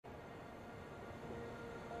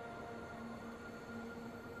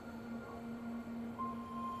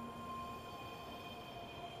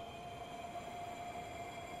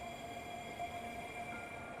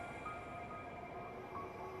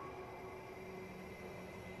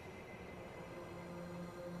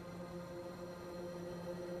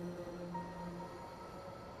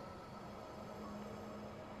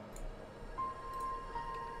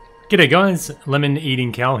G'day guys, Lemon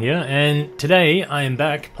Eating Cow here, and today I am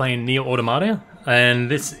back playing NieR Automata, and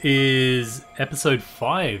this is episode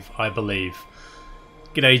 5, I believe.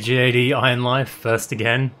 G'day GAD Iron Life, first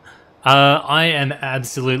again. I am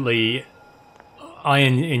absolutely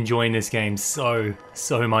enjoying this game so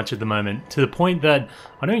much at the moment, to the point that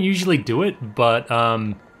I don't usually do it, but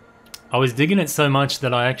I was digging it so much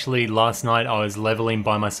that I actually, last night, I was leveling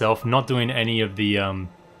by myself, not doing any of the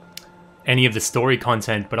story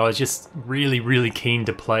content, but I was just really keen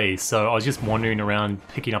to play, so I was just wandering around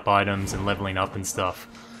picking up items and leveling up and stuff.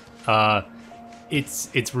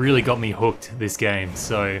 It's really got me hooked, this game,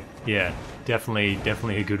 so yeah, definitely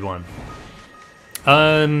a good one.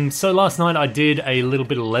 So last night I did a little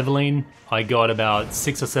bit of leveling. I got about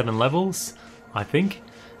 6 or 7 levels, I think,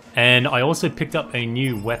 and I also picked up a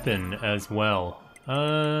new weapon as well.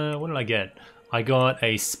 What did I get? I got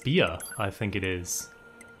a spear, I think it is.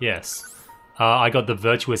 Yes. I got the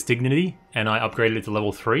Virtuous Dignity, and I upgraded it to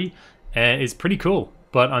level 3, and it's pretty cool.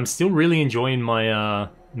 But I'm still really enjoying my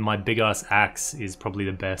my big-ass axe is probably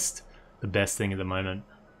the best thing at the moment.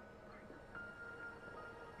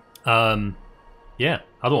 Yeah,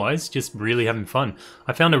 otherwise, just really having fun.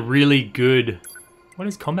 I found a really good... What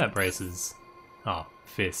is combat braces? Oh,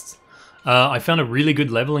 fists. I found a really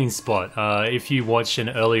good leveling spot. If you watched an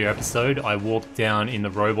earlier episode, I walked down in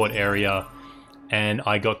the robot area and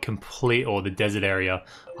I got or the desert area,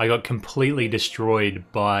 I got completely destroyed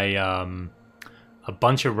by a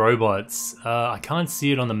bunch of robots. I can't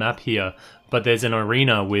see it on the map here, but there's an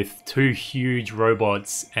arena with 2 huge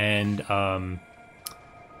robots and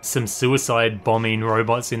some suicide bombing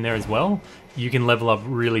robots in there as well. You can level up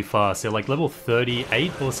really fast. They're like level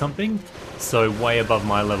 38 or something, so way above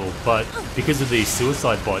my level. But because of these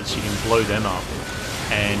suicide bots, you can blow them up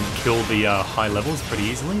and kill the high levels pretty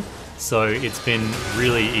easily. So it's been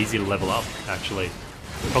really easy to level up, actually.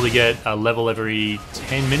 Probably get a level every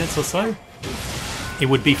 10 minutes or so. It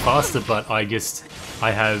would be faster, but it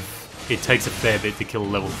takes a fair bit to kill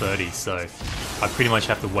level 30, so I pretty much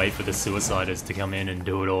have to wait for the suiciders to come in and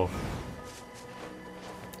do it all.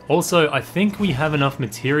 Also, I think we have enough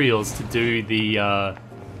materials to do the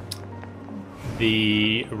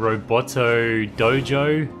Roboto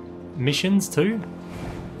Dojo missions too.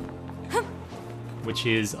 Which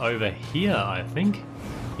is over here, I think.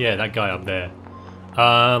 Yeah, that guy up there.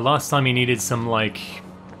 Last time he needed some, like,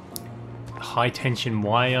 high-tension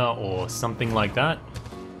wire or something like that.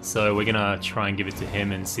 So we're gonna try and give it to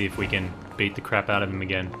him and see if we can beat the crap out of him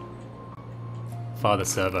again. Father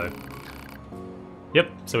Servo.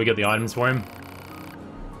 Yep, so we got the items for him.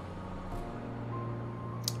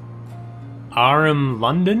 Aram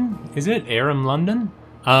London, is it? Aram London?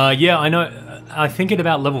 Yeah, I know. I think at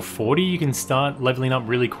about level 40 you can start leveling up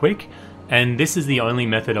really quick, and this is the only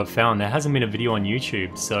method I've found. There hasn't been a video on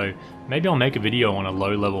YouTube, so maybe I'll make a video on a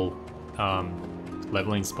low level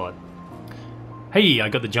leveling spot. Hey, I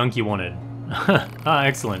got the junk you wanted. Ah,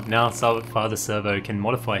 excellent. Now Father Servo can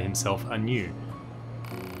modify himself anew.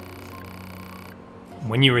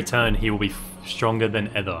 When you return, he will be stronger than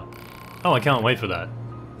ever. Oh, I can't wait for that.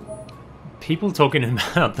 People talking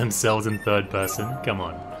about themselves in third person? Come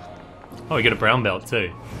on. Oh, we got a brown belt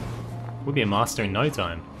too. We'll be a master in no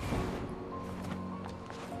time.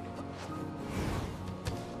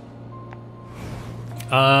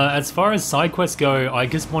 As far as side quests go, I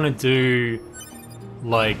just want to do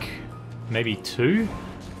like maybe 2,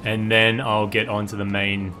 and then I'll get onto the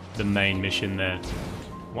main mission there.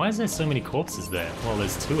 Why is there so many corpses there? Well,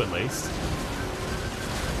 there's 2 at least.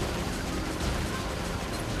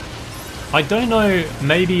 I don't know,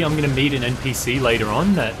 maybe I'm going to meet an NPC later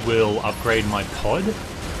on that will upgrade my pod,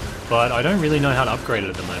 but I don't really know how to upgrade it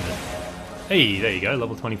at the moment. Hey, there you go,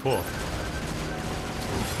 level 24.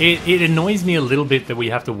 It annoys me a little bit that we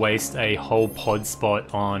have to waste a whole pod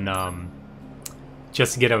spot on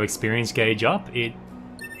just to get our experience gauge up.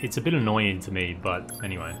 It's a bit annoying to me, but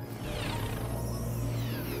anyway.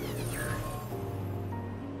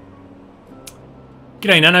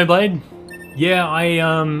 G'day, Nanoblade. Yeah,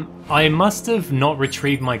 I must have not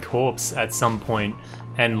retrieved my corpse at some point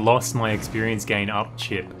and lost my experience gain up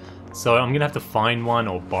chip. So I'm gonna have to find one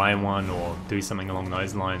or buy one or do something along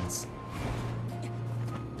those lines.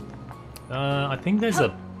 I think there's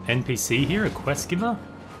a NPC here, a quest giver.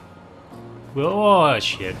 Well, oh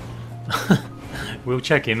shit. We'll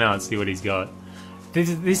check him out, see what he's got.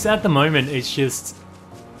 This at the moment, it's just...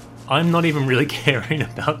 I'm not even really caring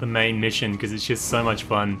about the main mission because it's just so much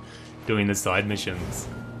fun doing the side missions.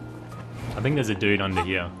 I think there's a dude under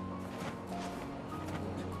here.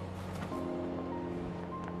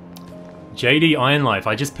 JD Iron Life.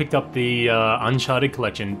 I just picked up the Uncharted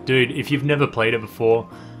collection. Dude, if you've never played it before,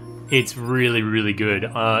 It's really, really good.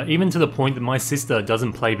 Even to the point that my sister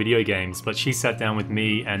doesn't play video games, but she sat down with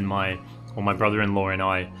me and my brother-in-law and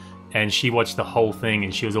I, and she watched the whole thing,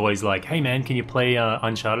 and she was always like, hey man, can you play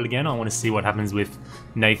Uncharted again? I want to see what happens with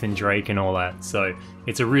Nathan Drake and all that. So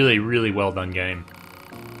it's a really, really well done game.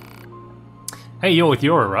 Hey, you're with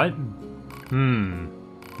Yora, right?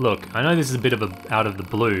 Look, I know this is a bit of out of the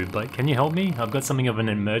blue, but can you help me? I've got something of an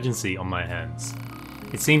emergency on my hands.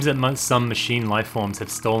 It seems that some machine lifeforms have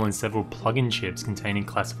stolen several plug-in chips containing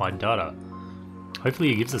classified data.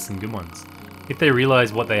 Hopefully it gives us some good ones. If they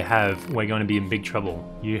realize what they have, we're going to be in big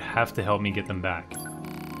trouble. You have to help me get them back.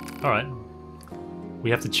 Alright. We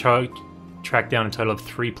have to track down a total of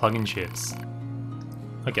 3 plug-in chips.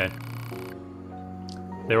 Okay.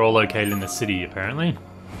 They're all located in the city, apparently.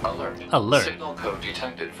 Alert. Alert. Signal code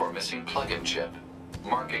detected for missing plug-in chip.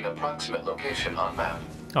 Marking approximate location on map.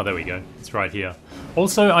 Oh, there we go. It's right here.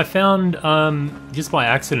 Also, I found, just by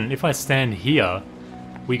accident, if I stand here,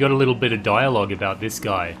 we got a little bit of dialogue about this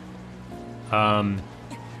guy.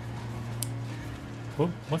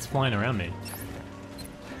 What's flying around me?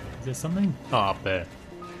 Is there something? Oh, up there.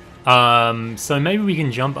 So maybe we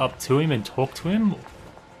can jump up to him and talk to him?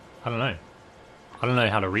 I don't know. I don't know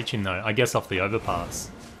how to reach him, though. I guess off the overpass.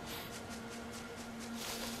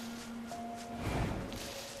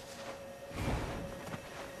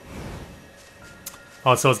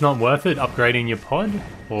 Oh, so it's not worth it upgrading your pod?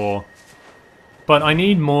 Or... But I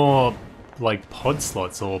need more, like, pod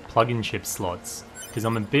slots or plug-in chip slots. Because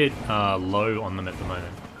I'm a bit low on them at the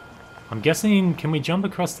moment. I'm guessing, can we jump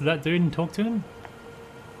across to that dude and talk to him?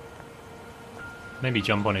 Maybe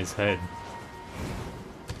jump on his head.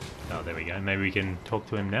 Oh, there we go. Maybe we can talk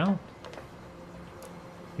to him now?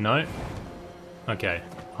 No? Okay.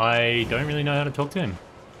 I don't really know how to talk to him.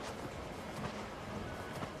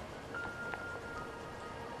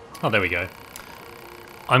 Oh, there we go.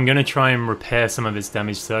 I'm gonna try and repair some of his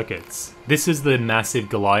damaged circuits. This is the massive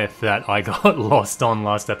Goliath that I got lost on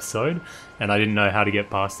last episode, and I didn't know how to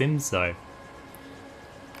get past him, so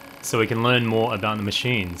we can learn more about the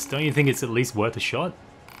machines. Don't you think it's at least worth a shot?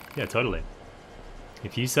 Yeah, totally.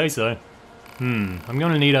 If you say so. I'm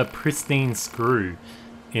gonna need a pristine screw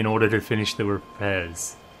in order to finish the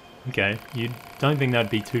repairs. Okay, you don't think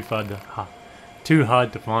that'd be too hard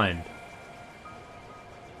to find?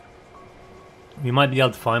 We might be able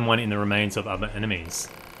to find one in the remains of other enemies.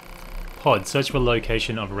 Pod, search for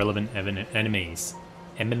location of relevant enemies.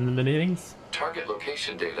 Enemies? Target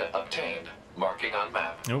location data obtained. Marking on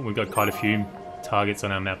map. Oh, we've got quite a few targets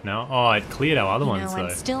on our map now. Oh, it cleared our other ones though.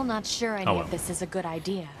 I'm still not sure any of this is a good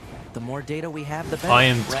idea. The more data we have, the better. I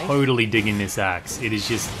am right? totally digging this axe. It is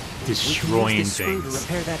just destroying we can use this screw things.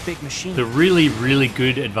 to repair that big machine. The really, really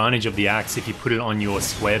good advantage of the axe, if you put it on your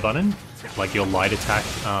square button, like your light attack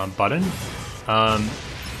button,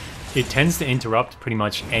 it tends to interrupt pretty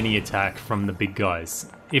much any attack from the big guys.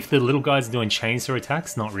 If the little guys are doing chainsaw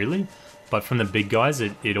attacks, not really, but from the big guys,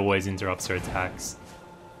 it always interrupts their attacks.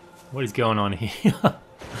 What is going on here?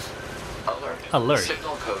 Alert. Alert.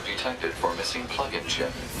 Signal code detected for missing plug-in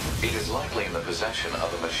chip. It is likely in the possession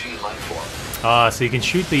of a machine lifeform. So you can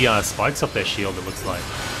shoot the spikes off their shield, it looks like.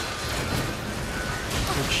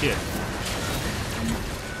 Oh shit.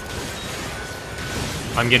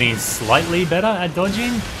 I'm getting slightly better at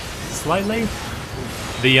dodging. Slightly.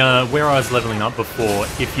 The where I was leveling up before,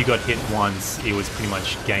 if you got hit once, it was pretty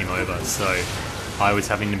much game over. So I was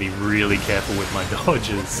having to be really careful with my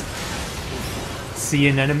dodges.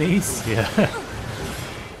 Seeing enemies? Yeah.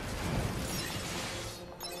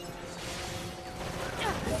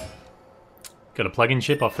 Got a plug-in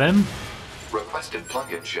chip off them. Requested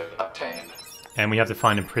plug-in chip obtained. And we have to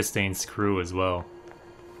find a pristine screw as well.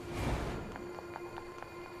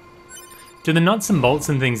 Do the nuts and bolts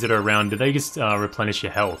and things that are around, do they just replenish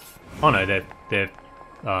your health? Oh no, they're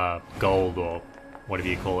gold or whatever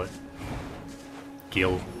you call it.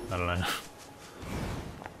 Gil, I don't know.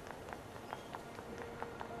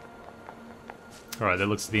 Alright, there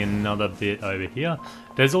looks to be another bit over here.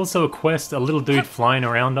 There's also a quest, a little dude flying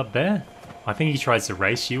around up there. I think he tries to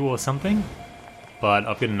race you or something. But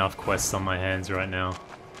I've got enough quests on my hands right now.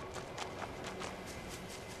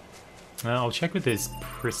 I'll check what this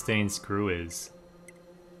pristine screw is.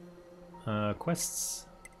 Quests.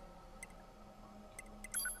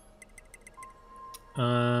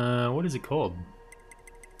 What is it called?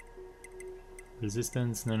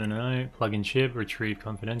 Resistance, no. Plug-in chip, retrieve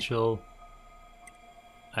confidential.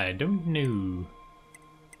 I don't know.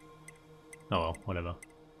 Oh well, whatever.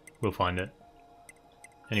 We'll find it.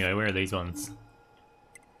 Anyway, where are these ones?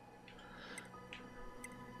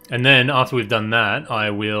 And then, after we've done that, I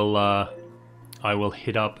will I will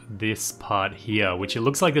hit up this part here, which it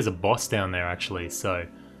looks like there's a boss down there actually, so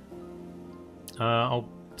I'll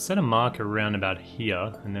set a marker around about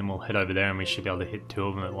here, and then we'll head over there and we should be able to hit 2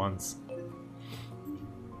 of them at once.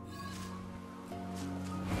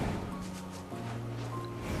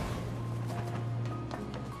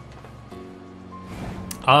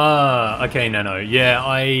 Ah, okay, no. Yeah,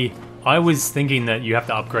 I was thinking that you have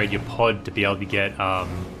to upgrade your pod to be able to get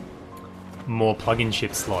more plug-in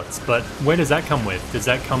chip slots, but where does that come with? Does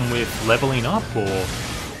that come with leveling up, or...?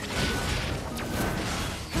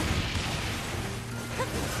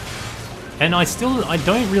 And I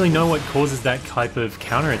don't really know what causes that type of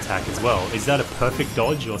counterattack as well. Is that a perfect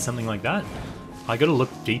dodge or something like that? I gotta look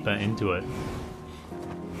deeper into it.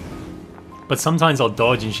 But sometimes I'll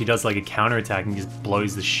dodge and she does like a counterattack and just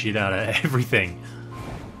blows the shit out of everything.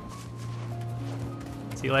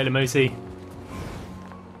 See you later, Moosey.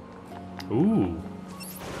 Ooh.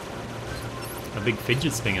 A big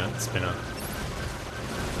fidget spinner. See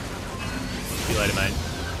you later, mate.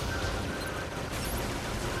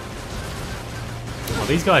 Oh,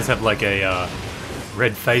 these guys have like a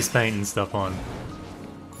red face paint and stuff on.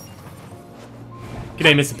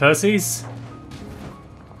 G'day, Mr. Percy's.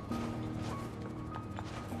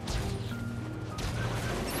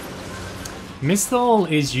 Misthal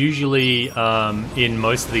is usually in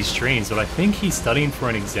most of these streams, but I think he's studying for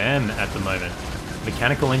an exam at the moment.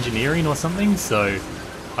 Mechanical engineering or something, so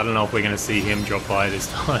I don't know if we're going to see him drop by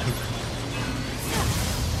this time.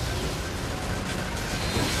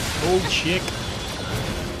 Old chick.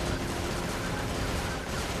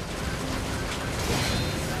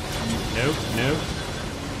 Nope.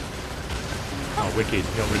 Oh, wicked.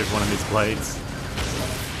 Got rid of one of his blades.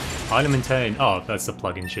 Item obtained. Oh, that's the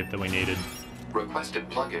plug-in chip that we needed. Requested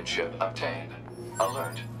plug-in chip obtained.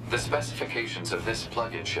 Alert. The specifications of this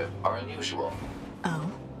plug-in chip are unusual. Oh?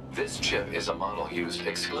 This chip is a model used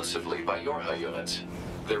exclusively by Yorha units.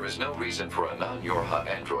 There is no reason for a non-Yorha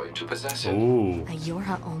android to possess it. Ooh. A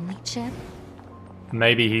Yorha-only chip?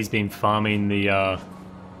 Maybe he's been farming the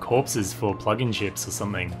corpses for plug-in chips or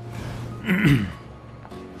something.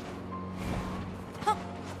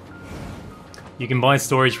 You can buy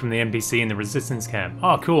storage from the NPC in the resistance camp.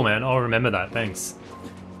 Oh, cool, man. I'll remember that. Thanks.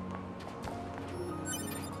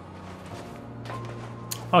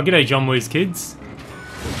 Oh, g'day, John Woo's kids.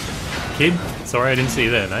 Kid? Sorry, I didn't see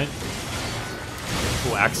you there, mate.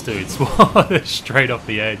 Oh, axe dudes. Straight off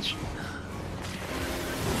the edge.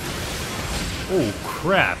 Oh,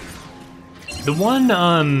 crap. The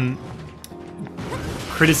one,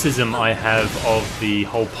 criticism I have of the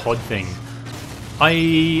whole pod thing,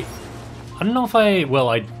 I don't know if I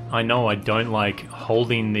know I don't like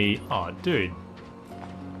holding the... Oh, dude.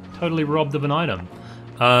 Totally robbed of an item.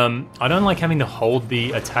 I don't like having to hold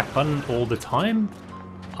the attack button all the time.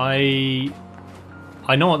 I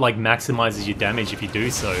know it like maximizes your damage if you do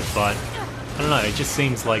so, but I don't know, it just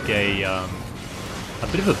seems like a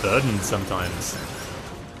bit of a burden sometimes.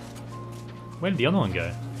 Where did the other one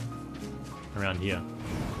go? Around here.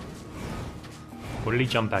 Or did he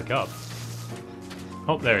jump back up?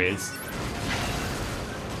 Oh, there he is.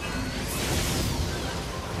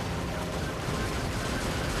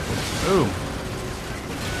 Boom.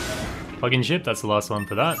 Plug-in chip, that's the last one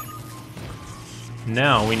for that.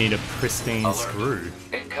 Now we need a pristine Alert. screw.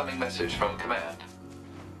 Incoming message from command.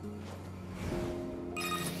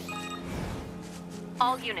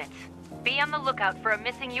 All units, be on the lookout for a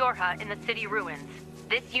missing Yorha in the city ruins.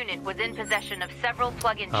 This unit was in possession of several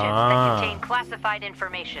plug-in chips that contain classified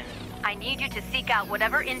information. I need you to seek out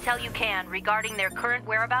whatever intel you can regarding their current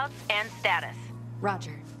whereabouts and status.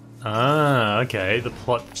 Roger. Ah, okay, the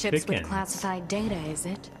plot Chips thickens. with classified data, is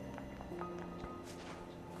it?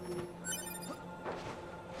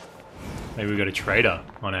 Maybe we've got a traitor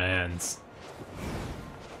on our hands.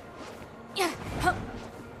 Yeah.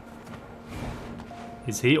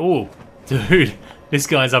 Is he? Oh, dude, this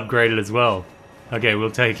guy's upgraded as well. Okay,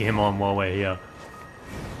 we'll take him on while we're here.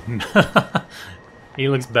 He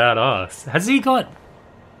looks badass. Has he got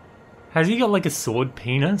like a sword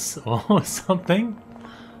penis or something?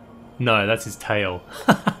 No, that's his tail.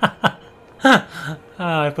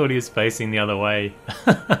 I thought he was facing the other way.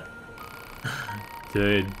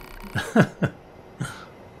 Dude.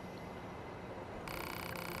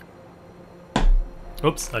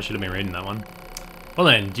 Oops, I should have been reading that one. Well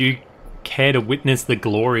then, do you care to witness the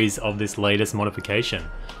glories of this latest modification?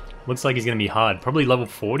 Looks like he's going to be hard. Probably level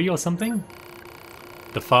 40 or something?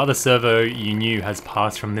 The father servo you knew has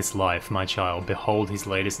passed from this life, my child. Behold his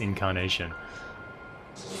latest incarnation.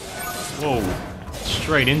 Whoa.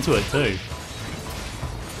 Straight into it too.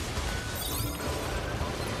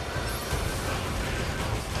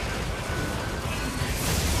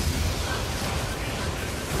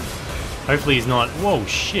 Hopefully he's not... Whoa,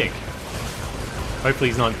 shit. Hopefully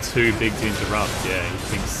he's not too big to interrupt. Yeah,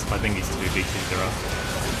 I think he's too big to interrupt.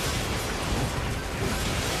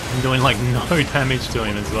 I'm doing like no damage to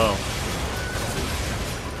him as well.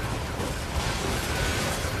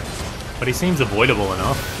 But he seems avoidable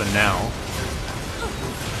enough for now.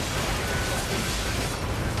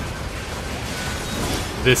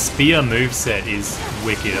 The spear moveset is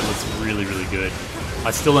wicked. It looks really, really good.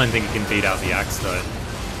 I still don't think it can beat out the axe though.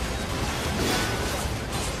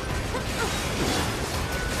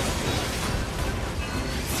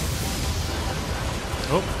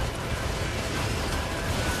 Oh.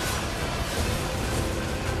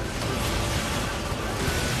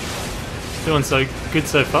 Doing so good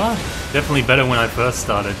so far. Definitely better when I first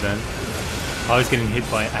started then. I was getting hit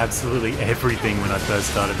by absolutely everything when I first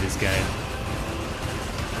started this game.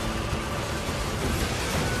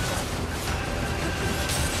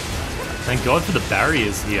 Thank God for the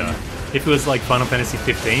barriers here. If it was like Final Fantasy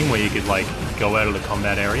 15 where you could like go out of the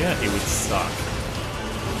combat area, it would suck.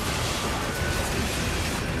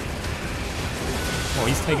 Oh,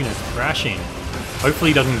 he's taking a thrashing. Hopefully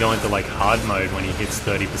he doesn't go into like hard mode when he hits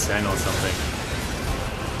 30% or something.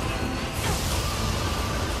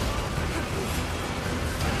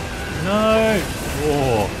 No!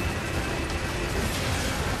 Whoa.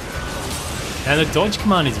 And the dodge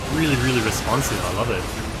command is really, really responsive. I love it.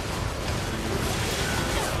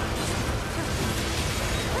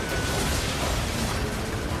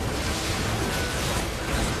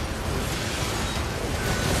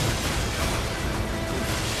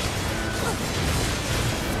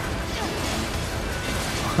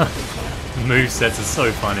 Movesets are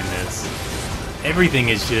so fun in this. Everything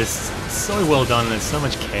is just so well done. There's so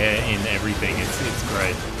much care in everything. It's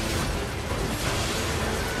great.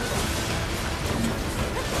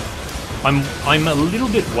 I'm a little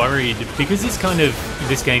bit worried because this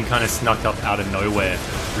game kind of snuck up out of nowhere.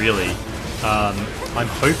 Really, I'm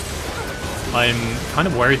kind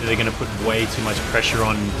of worried that they're going to put way too much pressure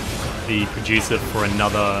on the producer for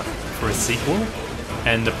a sequel,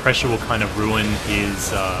 and the pressure will kind of ruin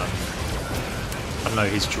his. I don't know,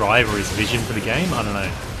 his drive or his vision for the game? I don't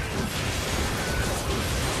know.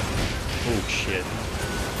 Oh, shit.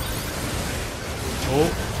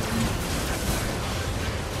 Oh.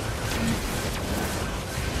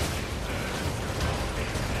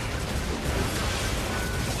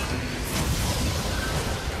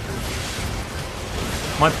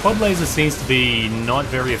 My pod laser seems to be not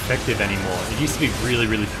very effective anymore. It used to be really,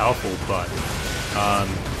 really powerful, but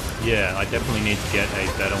yeah, I definitely need to get a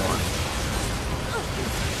better one.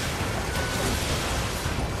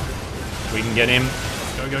 We can get him.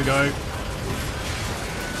 Go, go, go.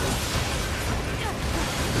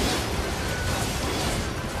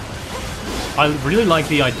 I really like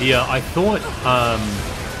the idea. I thought,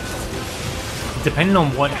 depending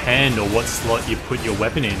on what hand or what slot you put your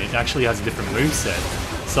weapon in, it actually has a different moveset.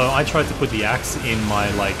 So I tried to put the axe in my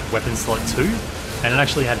like weapon slot too, and it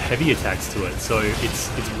actually had heavy attacks to it. So it's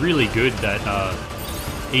really good that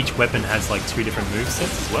each weapon has like 2 different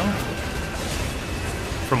movesets as well.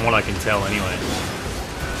 From what I can tell, anyway.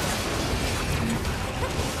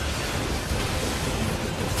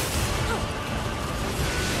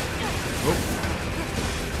 Oh.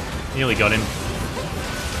 Nearly got him.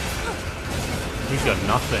 He's got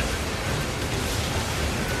nothing.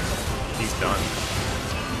 He's done.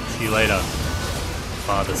 See you later,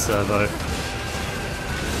 Father Servo.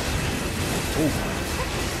 Ooh.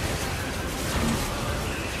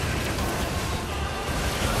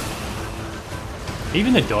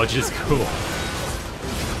 Even the dodge is cool.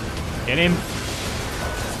 Get him.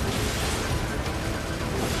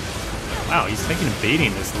 Wow, he's taking a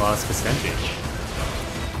beating this last percentage.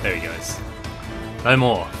 There he goes. No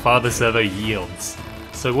more. Father Servo yields.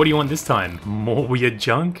 So what do you want this time? More weird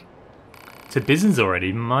junk? To business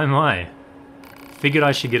already? My. Figured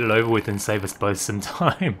I should get it over with and save us both some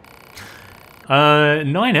time.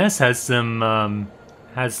 9S has some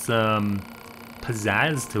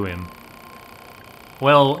pizzazz to him.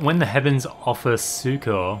 Well, when the heavens offer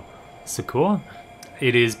succor,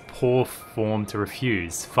 it is poor form to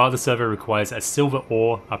refuse. Father Servo requires a silver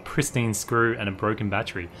ore, a pristine screw, and a broken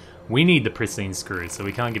battery. We need the pristine screw, so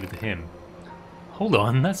we can't give it to him. Hold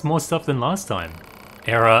on, that's more stuff than last time.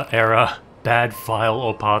 Error, bad file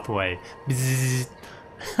or pathway.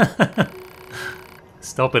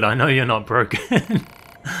 Stop it, I know you're not broken.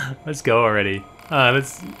 Let's go already.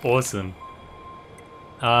 That's awesome.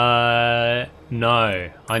 No.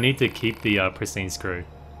 I need to keep the pristine screw.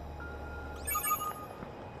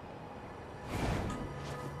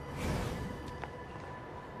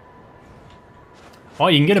 Oh,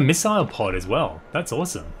 you can get a missile pod as well. That's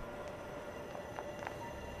awesome.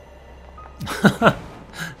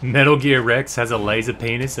 Metal Gear Rex has a laser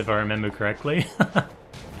penis, if I remember correctly.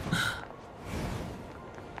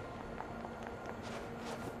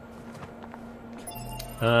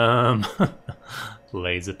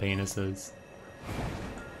 Laser penises.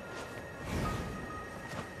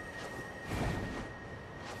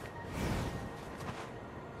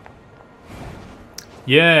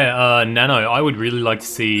 Yeah, Nano, I would really like to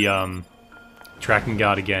see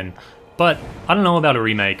Drakengard again. But I don't know about a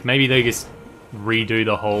remake. Maybe they just redo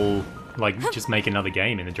the whole, like, just make another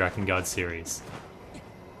game in the Drakengard series.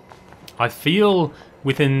 I feel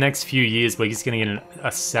within the next few years we're just going to get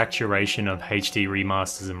a saturation of HD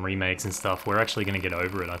remasters and remakes and stuff. We're actually going to get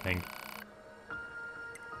over it, I think.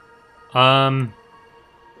 I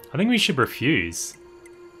think we should refuse.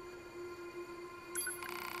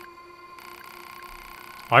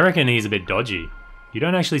 I reckon he's a bit dodgy. You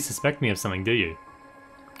don't actually suspect me of something, do you?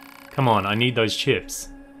 Come on, I need those chips.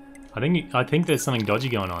 I think there's something dodgy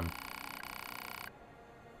going on.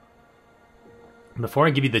 Before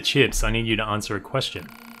I give you the chips, I need you to answer a question.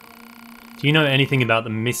 Do you know anything about the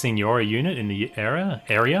missing Yora unit in the area?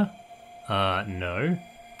 No.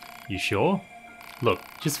 You sure? Look,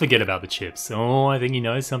 just forget about the chips. Oh, I think he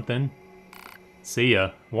knows something. See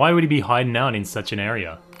ya. Why would he be hiding out in such an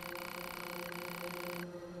area?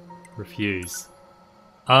 Refuse.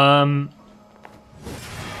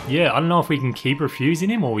 Yeah, I don't know if we can keep refusing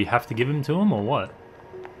him or we have to give him to him or what.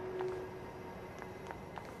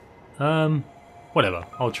 Whatever.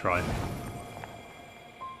 I'll try.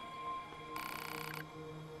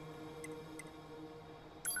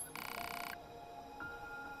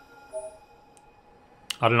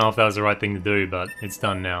 I don't know if that was the right thing to do, but it's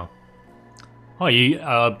done now. Oh, you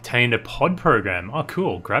obtained a pod program. Oh,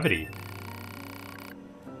 cool. Gravity.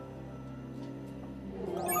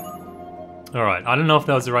 Alright, I don't know if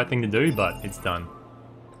that was the right thing to do, but it's done.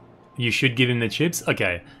 You should give him the chips?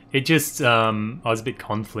 Okay. It just, I was a bit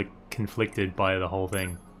conflicted by the whole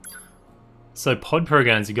thing. So, pod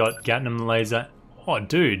programs, you got Gatnam laser. Oh,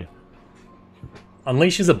 dude.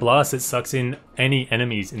 Unleashes a blast that sucks in any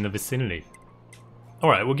enemies in the vicinity.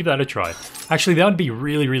 Alright, we'll give that a try. Actually, that would be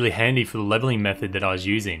really, really handy for the leveling method that I was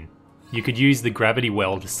using. You could use the gravity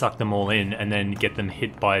well to suck them all in and then get them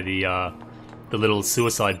hit by the little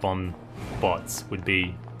suicide bomb bots would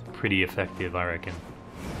be pretty effective, I reckon.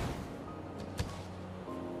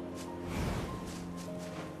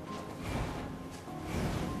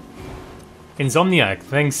 Insomniac,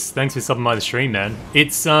 thanks for stopping by the stream, man.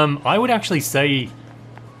 It's I would actually say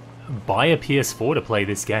buy a PS4 to play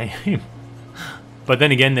this game. But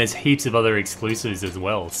then again, there's heaps of other exclusives as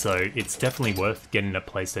well, so it's definitely worth getting a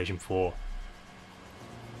PlayStation 4.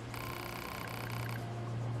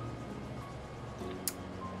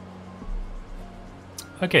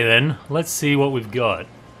 Okay then, let's see what we've got.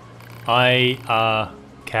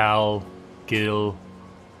 Cal Gil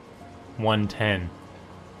 110.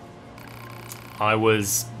 I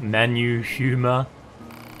was Manu Humor.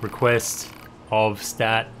 Request of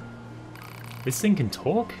stat. This thing can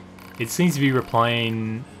talk? It seems to be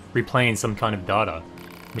replaying some kind of data.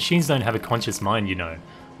 Machines don't have a conscious mind, you know.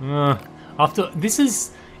 After this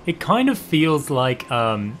is, it kind of feels like.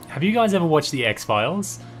 Have you guys ever watched the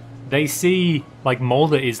X-Files? They see, like,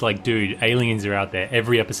 Mulder is like, dude, aliens are out there.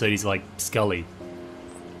 Every episode he's like, Scully.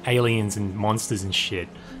 Aliens and monsters and shit.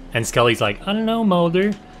 And Scully's like, I don't know,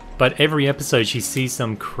 Mulder. But every episode she sees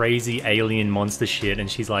some crazy alien monster shit and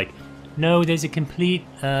she's like, no, there's a complete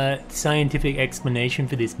scientific explanation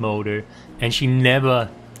for this, Mulder. And she never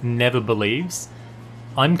believes.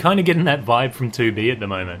 I'm kind of getting that vibe from 2B at the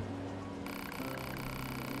moment.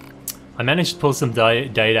 I managed to pull some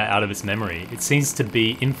data out of its memory. It seems to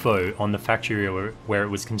be info on the factory where it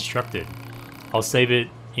was constructed. I'll save it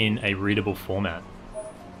in a readable format. Oh,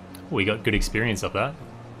 we got good experience of that.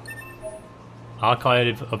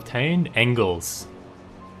 Archive obtained. Engels.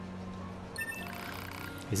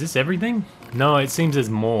 Is this everything? No, it seems there's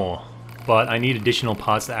more. But I need additional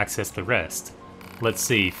parts to access the rest. Let's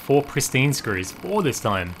see. 4 pristine screws. 4 this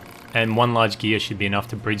time. And 1 large gear should be enough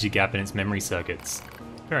to bridge the gap in its memory circuits.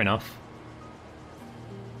 Fair enough.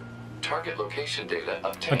 Target location data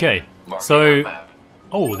obtained. Okay, so...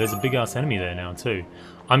 Oh, there's a big-ass enemy there now, too.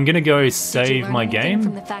 I'm gonna go save my game.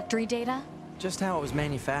 From the factory data? Just how it was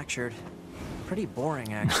manufactured. Pretty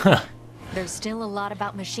boring, actually. There's still a lot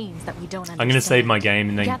about machines that we don't understand. I'm gonna save my game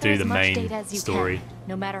and then Gather do as the much main data as you story. can,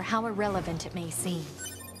 no matter how irrelevant it may seem.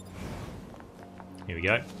 Here we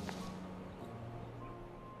go.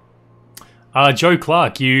 Joe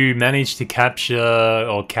Clark, you managed to catch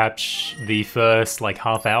the first like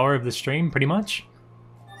half hour of the stream, pretty much.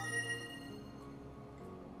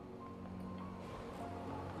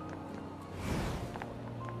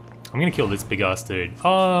 I'm gonna kill this big ass dude.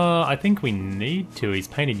 I think we need to. He's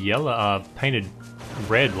painted yellow, painted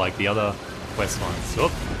red like the other quest ones.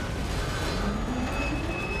 Oop.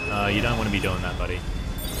 You don't want to be doing that, buddy.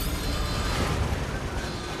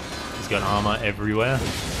 He's got armor everywhere.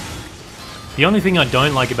 The only thing I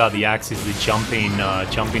don't like about the axe is the jumping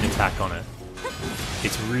attack on it.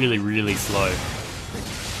 It's really, really slow.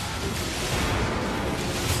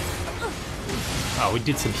 Oh, we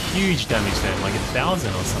did some huge damage then, like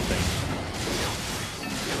 1,000 or something.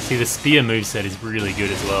 See, the spear moveset is really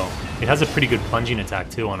good as well. It has a pretty good plunging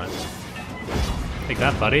attack too on it. Take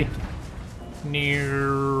that, buddy.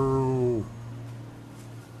 NieR.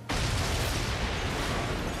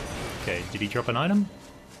 Okay, did he drop an item?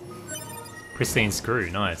 Pristine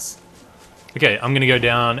screw, nice. Okay, I'm gonna go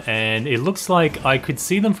down, and it looks like I could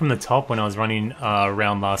see them from the top when I was running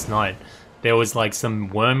around last night. There was like some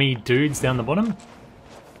wormy dudes down the bottom.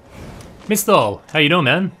 Mistol, how you doing,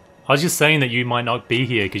 man? I was just saying that you might not be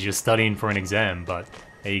here because you're studying for an exam, but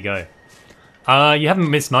there you go. You haven't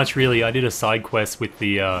missed much, really. I did a side quest with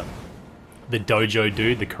the dojo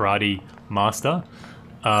dude, the karate master.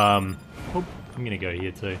 Oh, I'm gonna go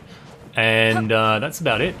here too. And that's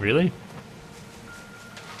about it, really.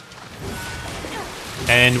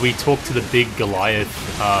 And we talked to the big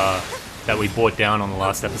Goliath that we brought down on the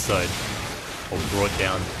last episode. Or brought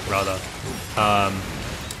down, rather.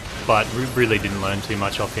 But we really didn't learn too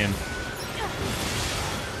much off him.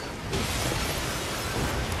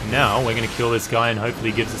 Now we're going to kill this guy and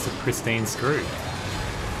hopefully he gives us a pristine screw.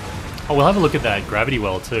 Oh, we'll have a look at that gravity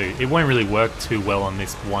well too. It won't really work too well on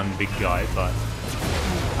this one big guy, but...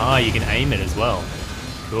 Ah, you can aim it as well.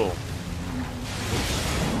 Cool.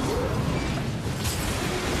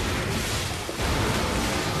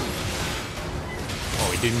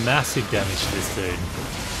 Do massive damage to this dude.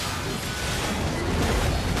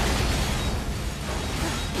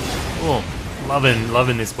 Oh,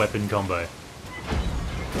 loving this weapon combo.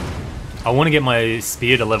 I want to get my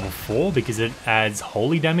spear to level 4 because it adds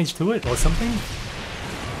holy damage to it or something.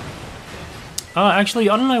 Actually,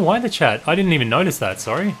 I don't know why the chat. I didn't even notice that,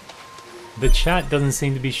 sorry. The chat doesn't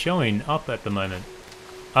seem to be showing up at the moment.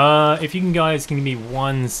 If you guys can give me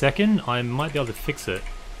 1 second, I might be able to fix it.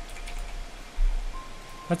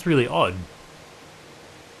 That's really odd.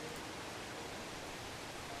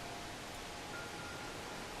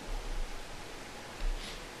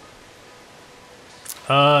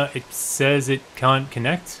 It says it can't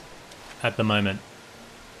connect at the moment.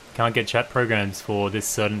 Can't get chat programs for this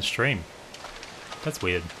certain stream. That's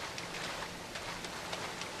weird.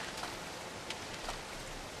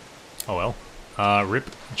 Oh well. Rip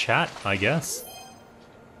chat, I guess.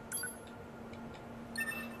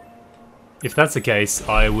 If that's the case,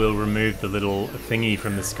 I will remove the little thingy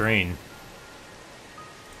from the screen.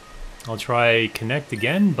 I'll try connect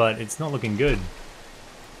again, but it's not looking good.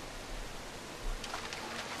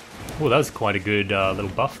 Oh, that was quite a good little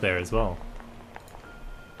buff there as well.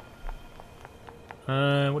 What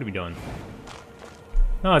are we doing?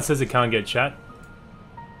 Oh, it says it can't get chat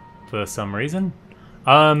for some reason.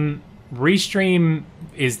 Restream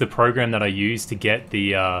is the program that I use to get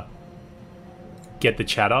the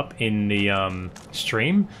chat up in the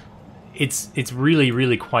stream. It's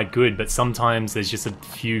really quite good, but sometimes there's just a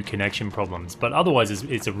few connection problems. But otherwise,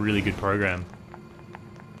 it's a really good program.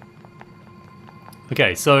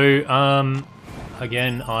 Okay, so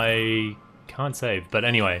again, I can't save, but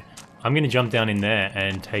anyway, I'm gonna jump down in there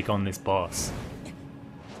and take on this boss.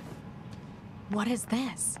 What is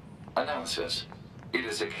this? Analysis. It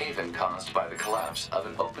is a cave-in caused by the collapse of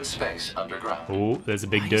an open space underground. Oh, there's a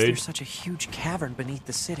big Why dude. is there such a huge cavern beneath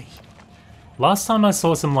the city? Last time I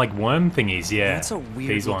saw some like worm thingies, yeah. That's a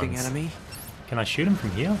weird these looking ones. enemy. Can I shoot him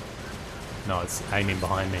from here? No, it's aiming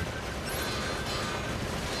behind me.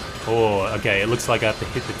 Oh, okay, it looks like I have to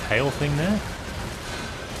hit the tail thing there.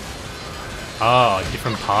 Ah,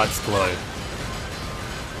 different parts glow.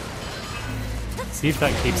 See if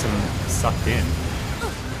that keeps them sucked in.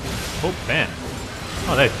 Oh, bam.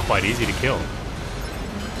 Oh, they're quite easy to kill.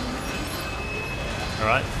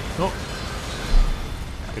 Alright. Oh.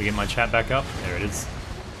 Gotta get my chat back up. There it is.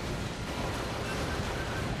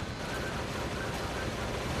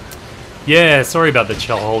 Yeah, sorry about the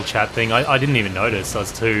whole chat thing. I didn't even notice. I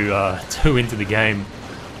was too into the game.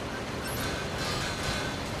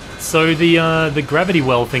 So the gravity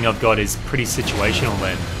well thing I've got is pretty situational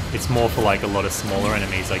then. It's more for like a lot of smaller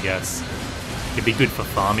enemies, I guess. It'd be good for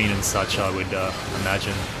farming and such, I would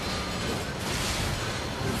imagine.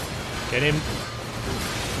 Get him.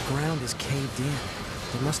 The ground is caved in.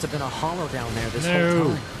 There must have been a hollow down there this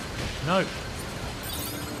whole time. No.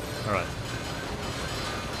 Alright.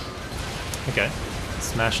 Okay.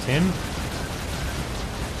 Smashed him.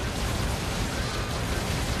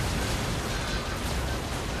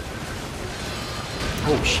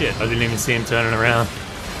 Oh shit, I didn't even see him turning around.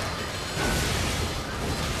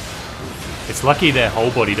 It's lucky their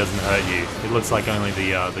whole body doesn't hurt you. It looks like only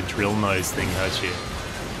the drill nose thing hurts you.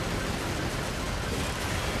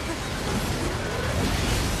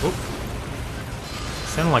 Oop.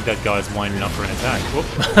 Sounded like that guy's winding up for an attack. Whoop.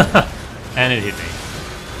 And it hit me.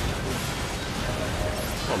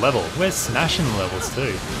 What level? We're smashing the levels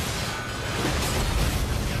too.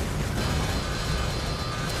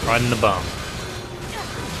 Right in the bum.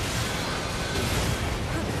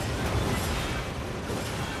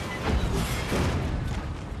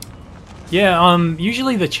 Yeah,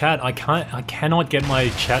 usually the chat, I cannot get my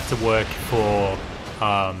chat to work for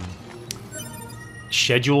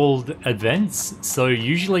scheduled events. So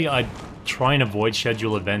usually I try and avoid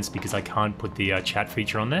scheduled events because I can't put the chat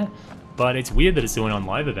feature on there. But it's weird that it's doing on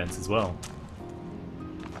live events as well.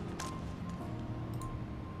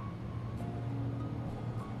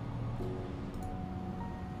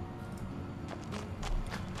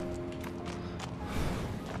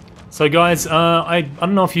 So guys, I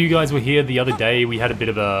don't know if you guys were here the other day. We had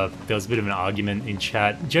there was a bit of an argument in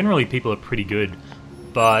chat. Generally, people are pretty good,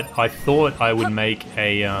 but I thought I would make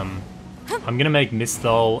a I'm gonna make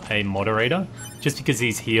Misthal a moderator, just because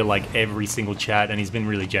he's here like every single chat and he's been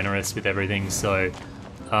really generous with everything. So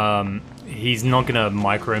he's not gonna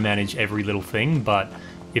micromanage every little thing, but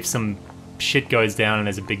if some shit goes down and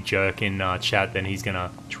there's a big jerk in chat, then he's gonna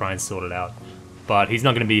try and sort it out. But he's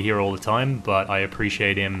not gonna be here all the time. But I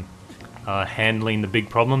appreciate him handling the big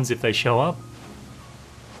problems if they show up.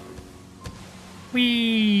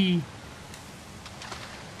 Whee!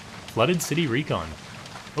 Flooded City Recon.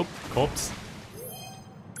 Oh, corpse.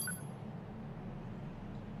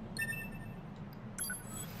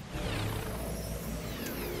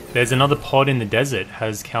 There's another pod in the desert.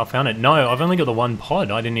 Has Cal found it? No, I've only got the one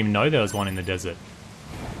pod. I didn't even know there was one in the desert.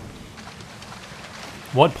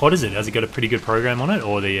 What pod is it? Has it got a pretty good program on it,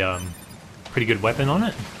 or the pretty good weapon on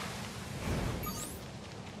it?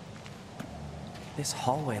 This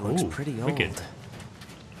hallway looks pretty old. Wicked.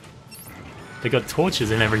 They got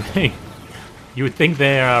torches and everything. You would think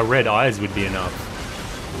their red eyes would be enough.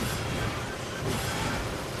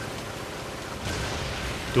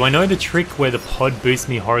 Do I know the trick where the pod boosts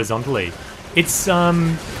me horizontally? It's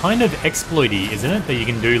kind of exploity, isn't it? That you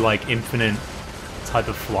can do like infinite type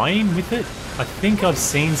of flying with it. I think I've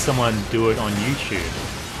seen someone do it on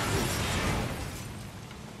YouTube.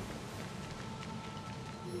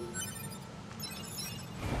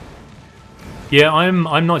 Yeah,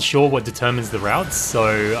 I'm not sure what determines the routes,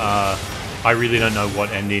 so I really don't know what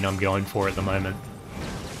ending I'm going for at the moment.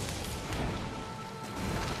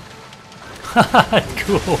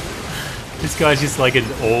 Cool. This guy's just like an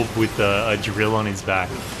orb with a drill on his back.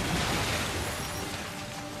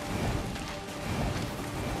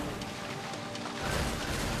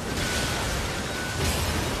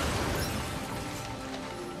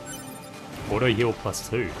 Auto heal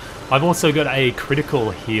 +2. I've also got a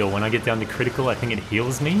critical heal. When I get down to critical, I think it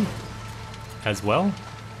heals me as well.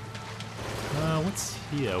 What's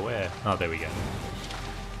here? Where? Oh, there we go.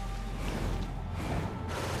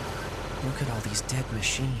 Look at all these dead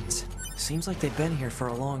machines. Seems like they've been here for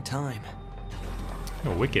a long time.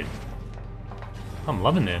 Oh, wicked. I'm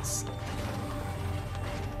loving this.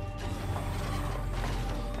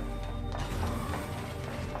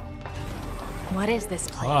 What is this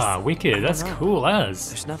place? Ah, wicked. That's cool as.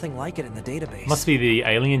 There's nothing like it in the database. Must be the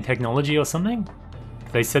alien technology or something?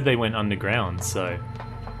 They said they went underground, so...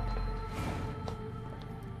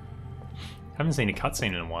 Haven't seen a cutscene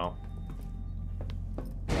in a while.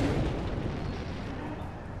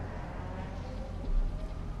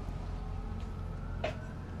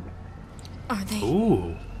 Are they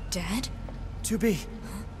Ooh. dead? 2B,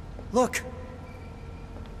 look!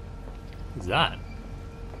 What's that?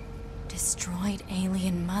 Destroyed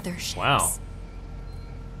alien motherships. Wow.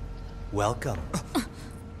 Welcome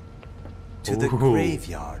to the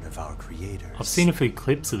graveyard of our creators. I've seen a few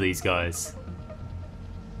clips of these guys.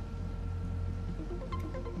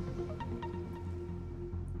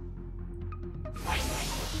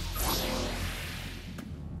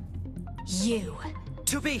 You.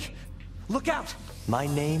 2B, look out! My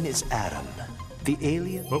name is Adam, the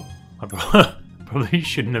alien. Oh, I probably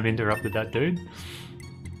shouldn't have interrupted that dude.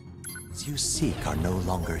 You seek are no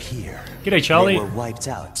longer here. G'day, Charlie. They were wiped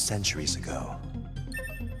out centuries ago.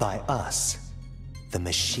 By us, the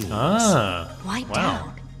machines. Ah, Wiped wow.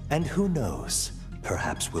 out. And who knows,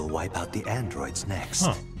 perhaps we'll wipe out the androids next.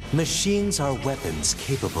 Huh. Machines are weapons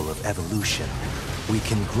capable of evolution. We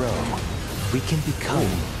can grow, we can become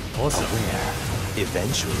awesome. aware.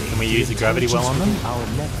 Eventually, Can we use the gravity well on them? Our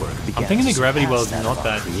network I'm thinking the began to gravity well surpass is that not of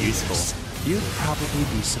our that useful. creators. You'd probably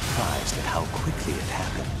be surprised at how quickly it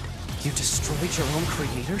happened. You destroyed your own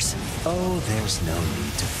creators? Oh, there's no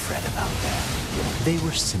need to fret about them. They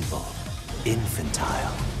were simple,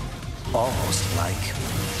 infantile, almost like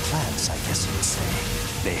plants, I guess you would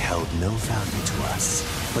say. They held no value to us,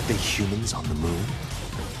 but the humans on the moon,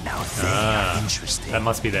 now they are interesting. That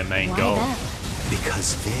must be their main Why goal. them?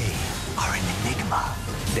 Because they are an enigma.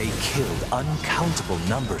 They killed uncountable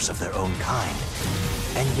numbers of their own kind,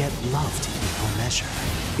 and yet loved in equal measure.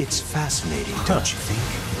 It's fascinating, don't you think?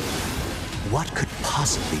 What could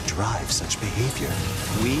possibly drive such behavior?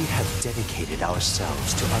 We have dedicated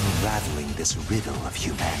ourselves to unraveling this riddle of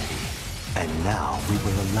humanity. And now we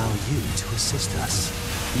will allow you to assist us.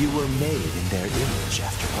 You were made in their image,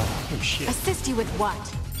 after all. Oh shit. Assist you with what?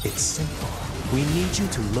 It's simple. We need you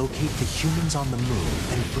to locate the humans on the moon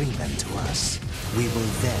and bring them to us. We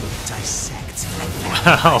will then dissect and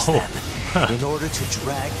analyze them in order to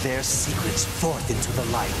drag their secrets forth into the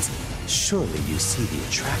light. Surely you see the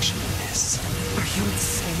attraction in this. Are you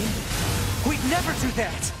insane? We'd never do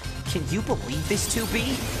that! Can you believe this,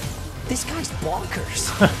 2B? This guy's bonkers.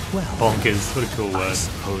 Well, Bonkers, what a cool I word.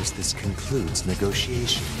 suppose this concludes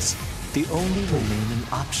negotiations. The only remaining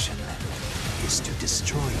option is to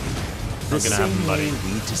destroy you. The Not gonna happen, same buddy.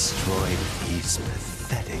 way we destroyed these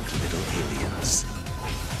pathetic little aliens.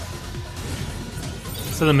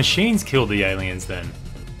 So the machines killed the aliens then?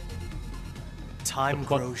 Time The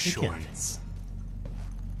plot grows short. thickens.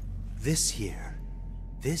 This year,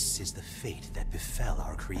 this is the fate that befell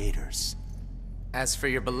our creators. As for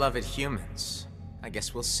your beloved humans, I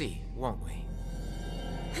guess we'll see, won't we?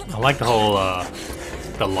 I like the whole,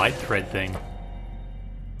 the light thread thing.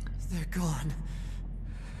 They're gone.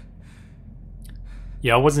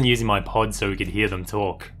 Yeah, I wasn't using my pod so we could hear them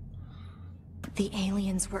talk. The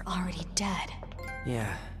aliens were already dead.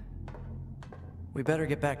 Yeah. We better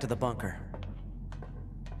get back to the bunker.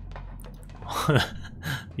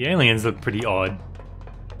 The aliens look pretty odd.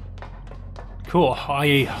 Cool,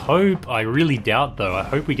 I really doubt though, I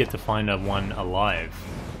hope we get to find one alive.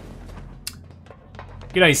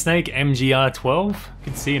 G'day Snake, MGR12.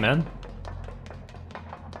 Good to see you, man.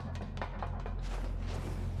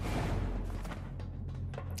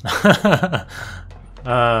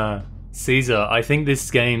 Caesar, I think this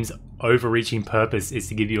game's overreaching purpose is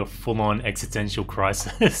to give you a full-on existential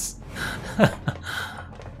crisis.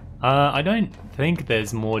 I don't think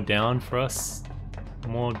there's more down for us.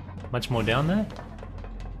 Much more down there?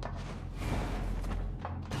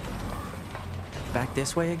 Back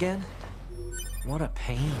this way again? What a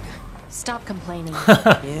pain. Stop complaining.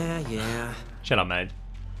 Yeah. Shut up, mate.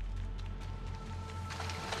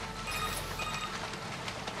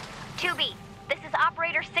 2B, this is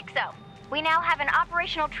Operator 60. We now have an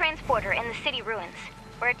operational transporter in the city ruins.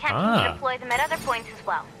 We're attempting to deploy them at other points as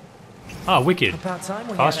well. Ah, wicked. About time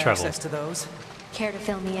we Fast had travel. access to those. Care to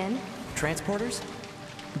fill me in? Transporters?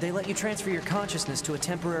 They let you transfer your consciousness to a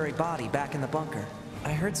temporary body back in the bunker.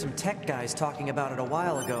 I heard some tech guys talking about it a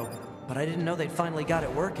while ago, but I didn't know they'd finally got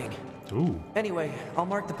it working. Ooh. Anyway, I'll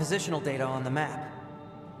mark the positional data on the map.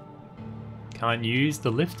 Can't use the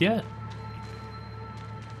lift yet?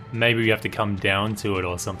 Maybe we have to come down to it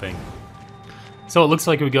or something. So it looks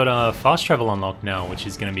like we got a fast travel unlocked now, which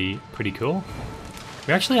is going to be pretty cool.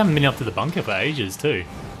 We actually haven't been up to the bunker for ages too.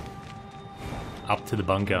 Up to the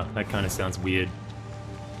bunker, that kind of sounds weird.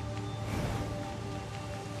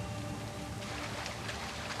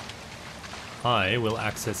 I will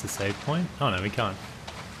access the save point. Oh no, we can't.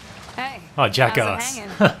 Hey. Oh, jackass. How's it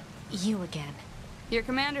hanging? You again. Your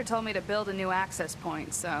commander told me to build a new access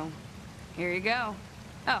point, so here you go.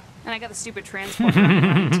 Oh, and I got the stupid transport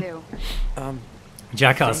running too.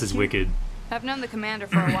 Jackass is wicked. I've known the commander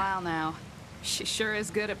for a while now. She sure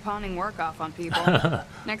is good at pawning work off on people.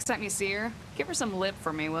 Next time you see her, give her some lip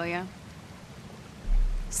for me, will ya?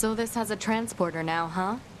 So this has a transporter now,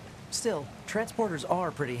 huh? Still, transporters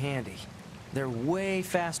are pretty handy. They're way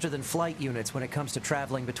faster than flight units when it comes to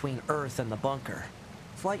traveling between Earth and the bunker.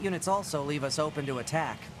 Flight units also leave us open to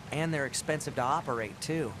attack, and they're expensive to operate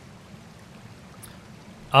too.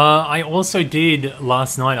 I also did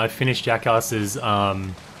last night, I finished Jackass's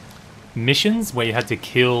missions where you had to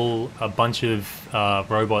kill a bunch of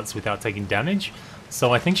robots without taking damage.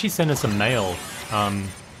 So I think she sent us a mail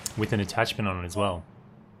with an attachment on it as well.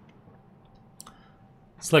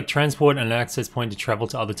 Select transport and an access point to travel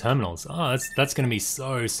to other terminals. Oh, that's going to be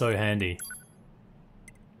so handy.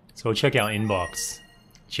 So we'll check our inbox.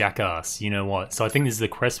 Jackass, you know what. So I think this is the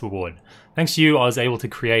quest reward. Thanks to you, I was able to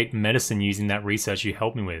create medicine using that research you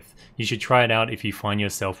helped me with. You should try it out if you find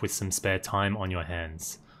yourself with some spare time on your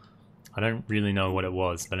hands. I don't really know what it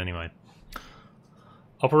was, but anyway.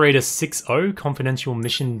 Operator 60, confidential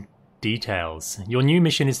mission details. Your new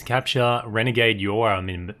mission is to capture Renegade Yora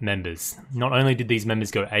members. Not only did these members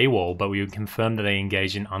go AWOL, but we would confirm that they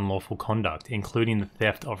engaged in unlawful conduct, including the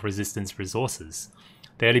theft of Resistance resources.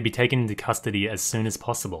 They are to be taken into custody as soon as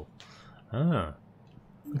possible. Ah,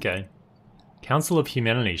 okay. Council of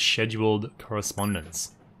Humanity scheduled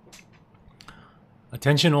correspondence.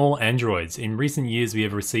 Attention all androids. In recent years we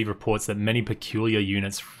have received reports that many peculiar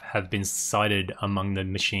units have been sighted among the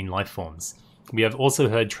machine lifeforms. We have also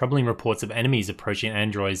heard troubling reports of enemies approaching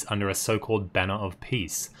androids under a so-called banner of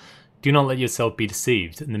peace. Do not let yourself be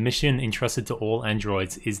deceived. The mission entrusted to all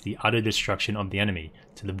androids is the utter destruction of the enemy,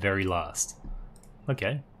 to the very last.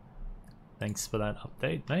 Okay. Thanks for that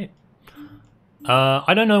update, mate.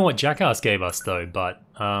 I don't know what Jackass gave us though, but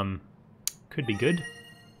could be good.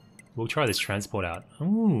 We'll try this transport out.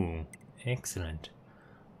 Ooh, excellent.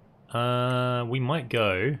 We might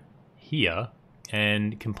go here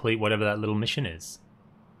and complete whatever that little mission is.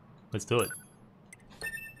 Let's do it.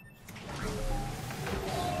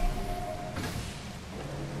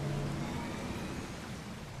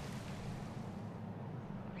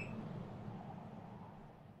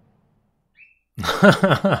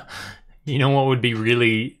 You know what would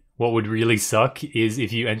really suck is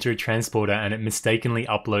if you enter a transporter and it mistakenly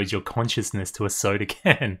uploads your consciousness to a soda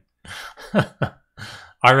can.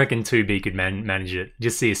 I reckon 2B could manage it.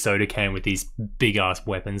 Just see a soda can with these big ass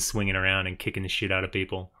weapons swinging around and kicking the shit out of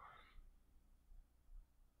people.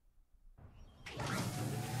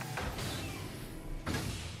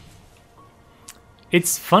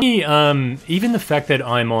 It's funny, even the fact that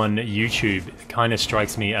I'm on YouTube kind of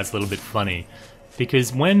strikes me as a little bit funny.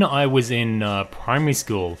 Because when I was in primary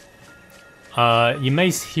school, you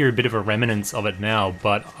may hear a bit of a remnants of it now,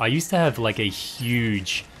 but I used to have like a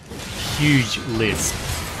huge lisp.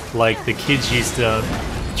 Like the kids used to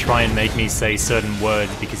try and make me say certain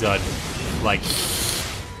words because I'd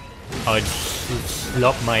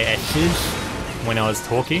flop my S's when I was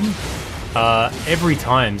talking. Every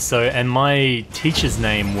time. So, and my teacher's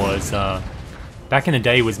name was, back in the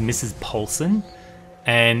day, was Mrs. Paulson.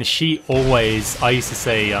 And she always, I used to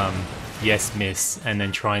say, yes, miss, and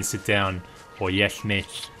then try and sit down, or yes,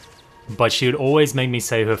 miss. But she would always make me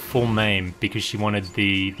say her full name because she wanted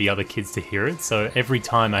the other kids to hear it. So every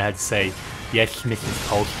time I had to say, yes, Mrs.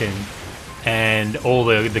 Paulson, and all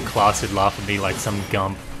the class would laugh at me like some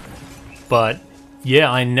gump. But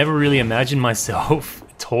yeah, I never really imagined myself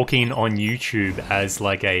talking on YouTube as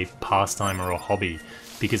like a pastime or a hobby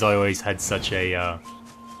because I always had such a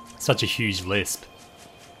huge lisp.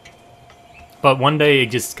 But one day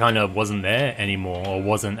it just kind of wasn't there anymore, or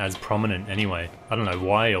wasn't as prominent anyway. I don't know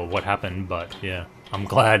why or what happened, but yeah, I'm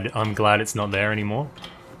glad it's not there anymore.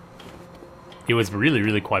 It was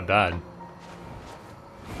really quite bad.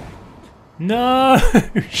 No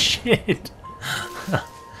shit.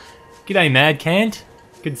 G'day, Mad Cant.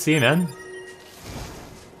 Good to see you, man.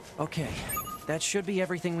 Okay, that should be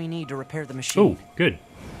everything we need to repair the machine. Oh, good.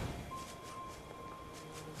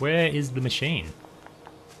 Where is the machine?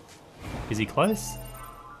 Is he close?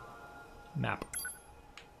 Map.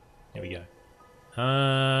 There we go.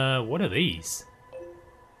 What are these?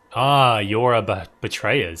 Ah, Yora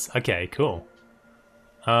Betrayers. Okay, cool.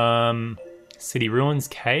 City Ruins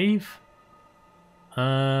Cave?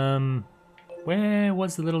 Where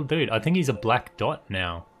was the little dude? I think he's a black dot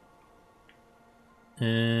now.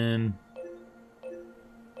 Anyway.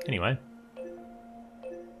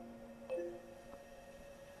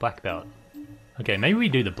 Black belt. Okay, maybe we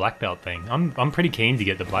do the black belt thing. I'm pretty keen to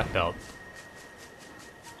get the black belt.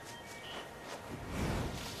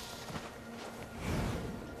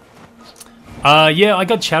 Yeah, I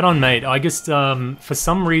got chat on, mate. I just, for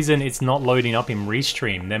some reason, it's not loading up in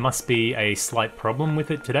Restream. There must be a slight problem with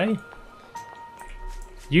it today.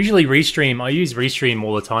 Usually Restream, I use Restream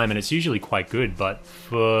all the time, and it's usually quite good, but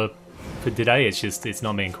for today, it's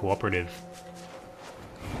not being cooperative.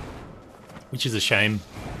 Which is a shame.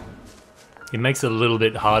 It makes it a little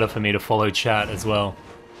bit harder for me to follow chat as well.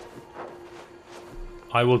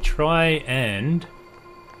 I will try and...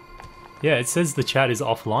 Yeah, it says the chat is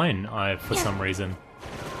offline for some reason.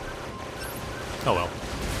 Oh well.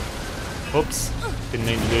 Oops. Didn't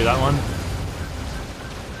mean to do that one.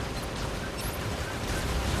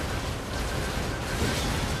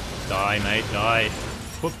 Die, mate, die.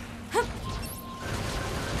 Whoop.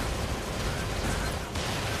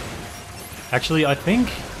 Actually, I think...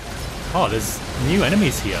 Oh, there's new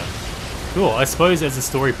enemies here. Cool, I suppose as the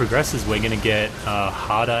story progresses we're gonna get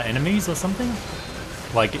harder enemies or something?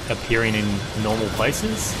 Like appearing in normal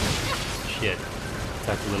places? Shit.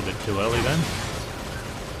 Attacked a little bit too early then.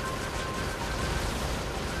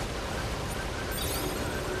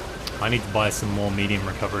 I need to buy some more medium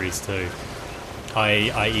recoveries too.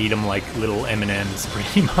 I eat them like little M&Ms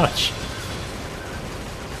pretty much.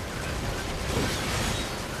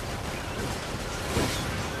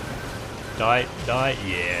 Die, die,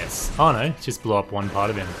 yes. Oh no, just blew up one part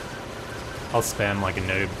of him. I'll spam like a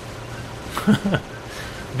noob.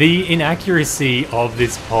 The inaccuracy of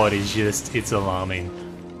this pod is just, it's alarming.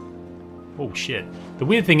 Oh shit. The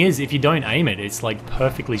weird thing is, if you don't aim it, it's like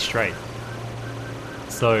perfectly straight.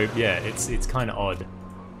 So yeah, it's kind of odd.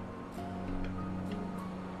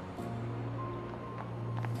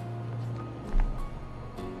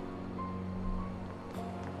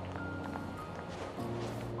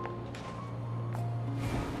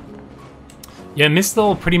 Yeah,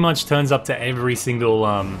 Misthal pretty much turns up to every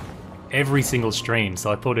single stream, so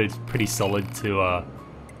I thought it's pretty solid to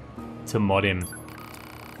mod him.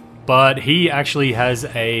 But he actually has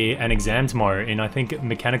an exam tomorrow in, I think,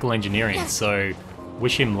 mechanical engineering, so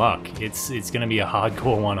wish him luck. It's gonna be a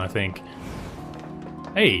hardcore one, I think.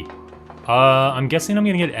 Hey, I'm guessing I'm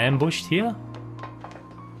gonna get ambushed here?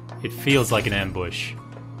 It feels like an ambush.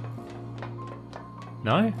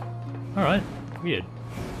 No? Alright, weird.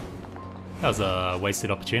 That was a wasted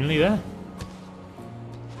opportunity there.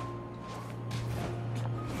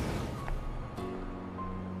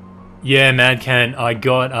 Yeah, Madcan, I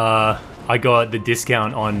got the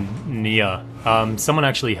discount on NieR. Someone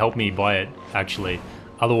actually helped me buy it, actually.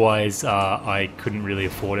 Otherwise, I couldn't really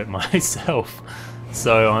afford it myself.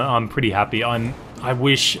 So I'm pretty happy. I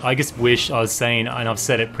just wish I was saying, and I've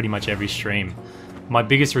said it pretty much every stream. My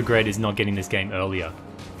biggest regret is not getting this game earlier.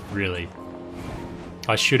 Really.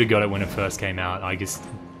 I should have got it when it first came out. I just,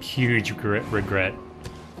 huge regret.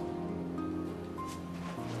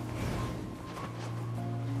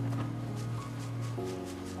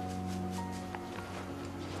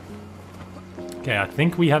 Okay, I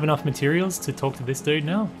think we have enough materials to talk to this dude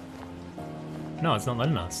now. No, it's not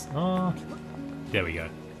letting us. Oh, there we go.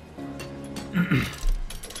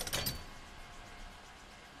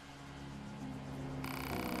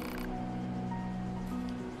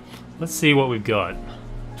 Let's see what we've got.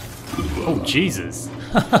 Oh, Jesus.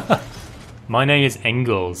 My name is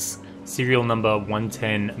Engels. Serial number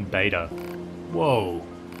 110 Beta. Whoa.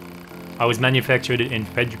 I was manufactured in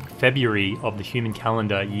February of the human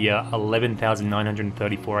calendar year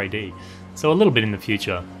 11,934 AD. So a little bit in the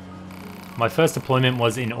future. My first deployment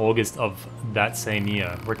was in August of that same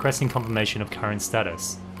year, requesting confirmation of current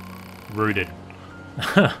status. Rooted.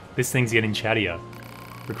 This thing's getting chattier.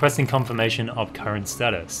 Requesting confirmation of current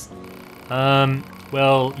status.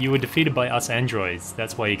 Well, you were defeated by us androids,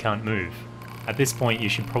 that's why you can't move. At this point, you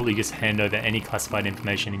should probably just hand over any classified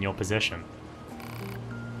information in your possession.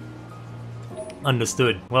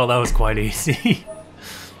 Understood. Well, that was quite easy.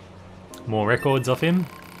 More records of him?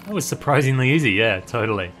 That was surprisingly easy, yeah,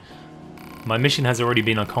 totally. My mission has already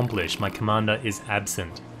been accomplished. My commander is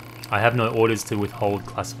absent. I have no orders to withhold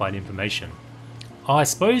classified information. Oh, I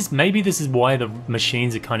suppose maybe this is why the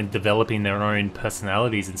machines are kind of developing their own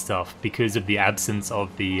personalities and stuff, because of the absence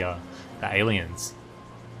of the aliens.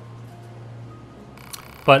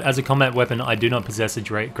 But as a combat weapon, I do not possess a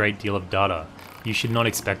great deal of data. You should not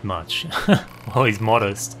expect much. Well, he's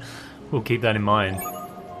modest. We'll keep that in mind.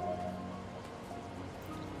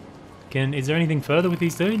 Is there anything further with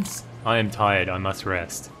these dudes? I am tired, I must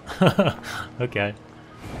rest. Okay.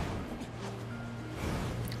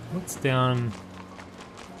 What's down...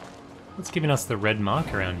 What's giving us the red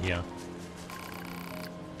mark around here?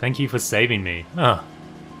 Thank you for saving me. Ah,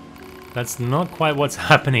 that's not quite what's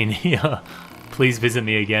happening here. Please visit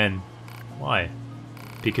me again. Why?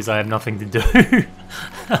 Because I have nothing to do.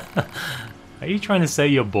 Are you trying to say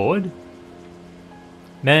you're bored?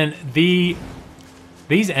 Man, these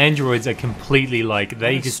androids are completely like,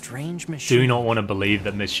 they just do not want to believe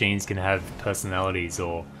that machines can have personalities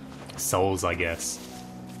or souls, I guess.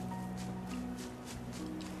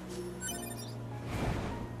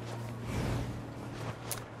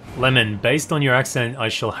 Lemon, based on your accent, I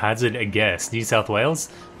shall hazard a guess. New South Wales?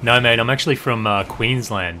 No, mate, I'm actually from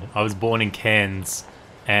Queensland. I was born in Cairns,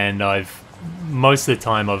 and most of the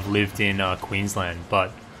time I've lived in Queensland,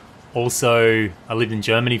 but also I lived in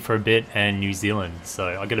Germany for a bit and New Zealand,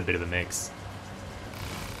 so I get a bit of a mix.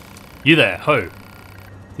 You there, ho?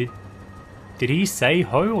 Did he say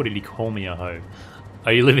ho, or did he call me a ho?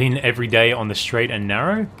 Are you living every day on the straight and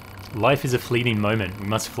narrow? Life is a fleeting moment. We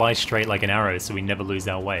must fly straight like an arrow so we never lose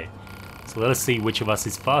our way. So let us see which of us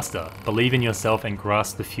is faster. Believe in yourself and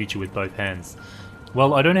grasp the future with both hands.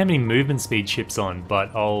 Well, I don't have any movement speed chips on,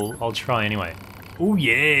 but I'll try anyway. Oh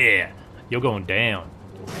yeah! You're going down.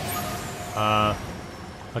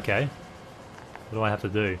 Okay. What do I have to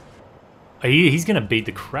do? Oh, he's gonna beat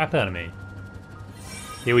the crap out of me.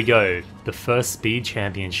 Here we go. The first speed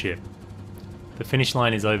championship. The finish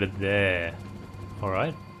line is over there.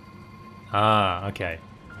 Alright. Ah, okay.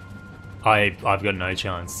 I've got no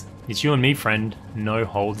chance. It's you and me, friend. No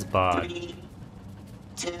holds barred. 3,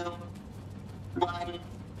 2, 1,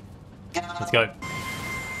 go. Let's go.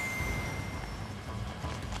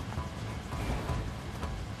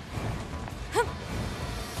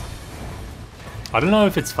 I don't know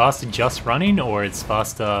if it's faster just running or it's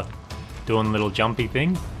faster doing a little jumpy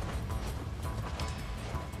thing.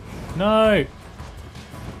 No!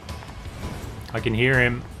 I can hear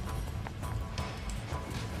him.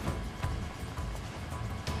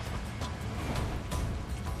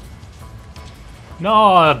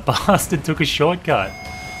 No, bastard took a shortcut.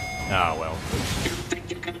 Ah, well. You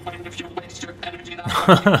think you can win if you waste your energy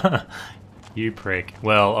on You prick.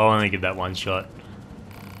 Well, I'll only give that one shot.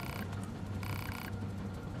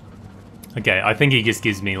 Okay, I think he just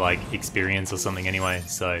gives me, like, experience or something anyway,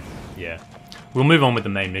 so, yeah. We'll move on with the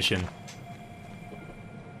main mission.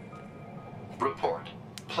 Report.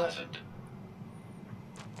 Pleasant.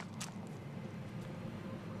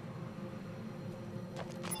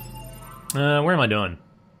 Where am I doing?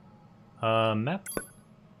 Map.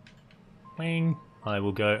 Wing. I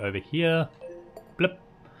will go over here. Blip.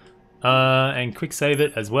 And quick save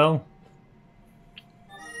it as well.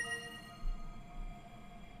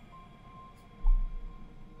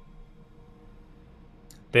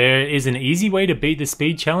 There is an easy way to beat the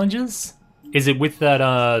speed challenges? Is it with that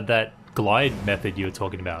that glide method you were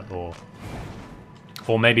talking about, or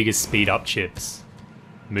maybe just speed up chips?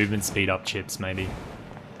 Movement speed up chips, maybe.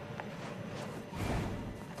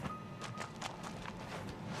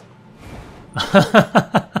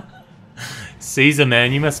 Caesar,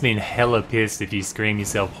 man, you must have been hella pissed if you scream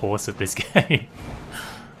yourself hoarse at this game.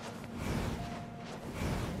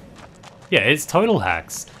 Yeah, it's total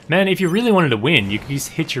hacks. Man, if you really wanted to win, you could just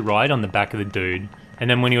hitch a ride on the back of the dude, and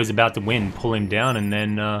then when he was about to win, pull him down, and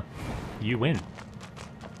then, you win.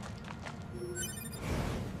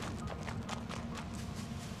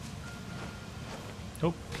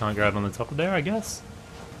 Oh, can't grab on the top of there, I guess?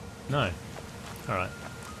 No. Alright.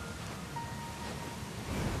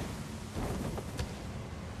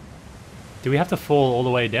 Do we have to fall all the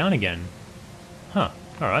way down again? Huh,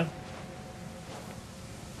 alright.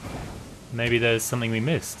 Maybe there's something we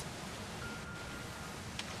missed.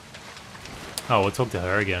 Oh, we'll talk to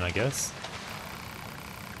her again, I guess.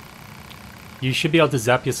 You should be able to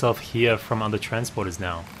zap yourself here from other transporters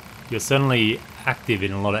now. You're certainly active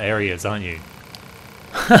in a lot of areas, aren't you?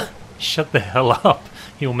 Shut the hell up.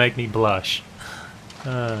 You'll make me blush.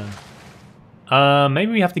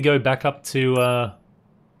 Maybe we have to go back up to,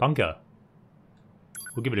 bunker.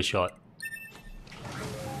 We'll give it a shot.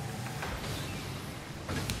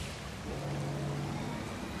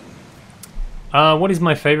 What is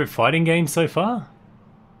my favorite fighting game so far?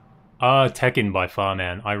 Tekken by far,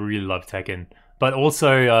 man. I really love Tekken. But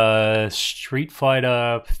also, Street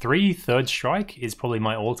Fighter 3 Third Strike is probably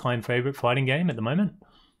my all-time favorite fighting game at the moment.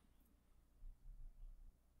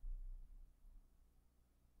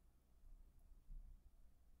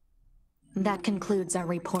 That concludes our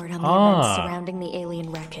report on the events surrounding the alien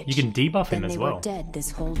wreckage. You can debuff him as well. They were dead this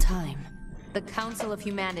whole time. The Council of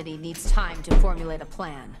Humanity needs time to formulate a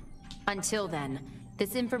plan. Until then,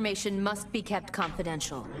 this information must be kept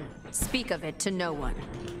confidential. Speak of it to no one.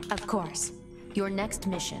 Of course. Your next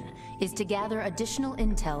mission is to gather additional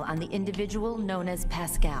intel on the individual known as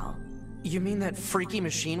Pascal. You mean that freaky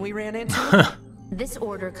machine we ran into? This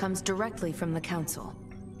order comes directly from the Council.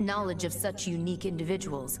 Knowledge of such unique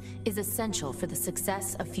individuals is essential for the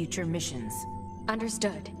success of future missions.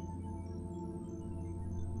 Understood.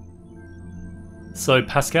 So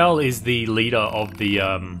Pascal is the leader of the,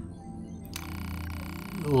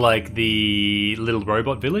 like the little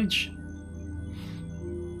robot village?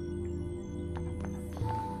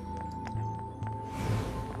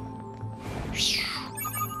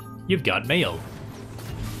 You've got mail.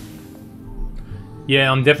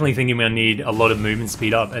 Yeah, I'm definitely thinking we'll need a lot of movement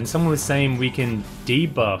speed up. And someone was saying we can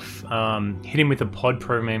debuff, hit him with a pod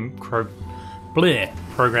program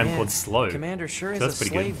Man, called Slow. Commander sure is a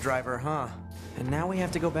slave driver, huh? And now we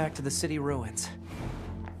have to go back to the city ruins.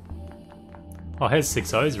 Oh, here's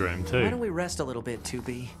 6-0's room too. Why don't we rest a little bit,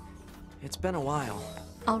 2B? It's been a while.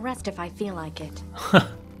 I'll rest if I feel like it.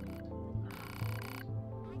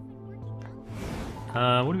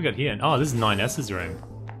 What do we got here? Oh, this is 9S's room.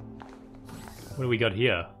 What do we got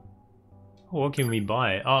here? Oh, what can we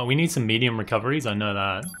buy? Oh, we need some medium recoveries, I know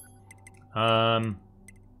that. I'll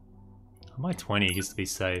buy 20 just to be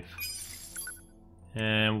safe.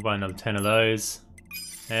 And we'll buy another 10 of those.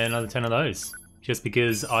 And another 10 of those. Just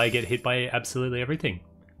because I get hit by absolutely everything.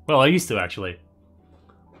 Well, I used to, actually.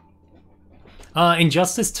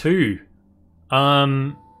 Injustice 2.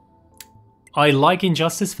 I like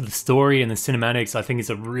Injustice for the story and the cinematics. I think it's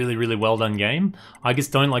a really, really well done game. I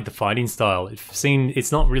just don't like the fighting style.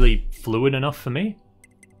 It's not really fluid enough for me.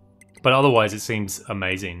 But otherwise, it seems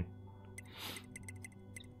amazing.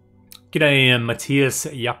 G'day, Matthias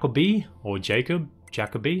Jacobi, or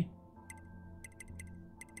Jacobi.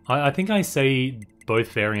 I think I say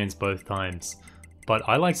both variants both times, but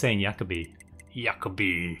I like saying Jacobi.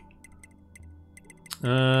 Jacobi.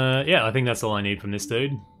 Yeah, I think that's all I need from this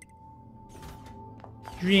dude.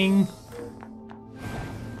 Ring.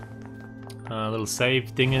 Little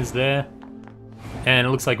save dingers there. And it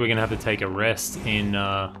looks like we're gonna have to take a rest in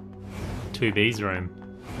 2B's room.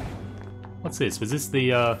 What's this? Was this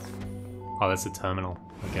the oh, that's the terminal.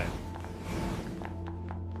 Okay.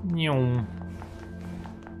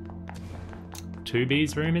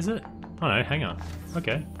 2B's room, is it? Oh no, hang on.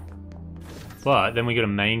 Okay. But then we got a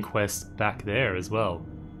main quest back there as well.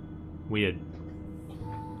 Weird.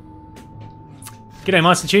 G'day,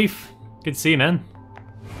 Master Chief. Good to see you, man.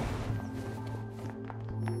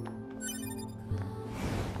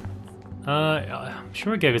 I'm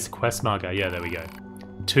sure it gave us a quest marker. Yeah, there we go.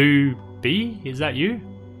 2B? Is that you?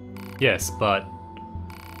 Yes, but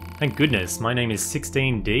thank goodness, my name is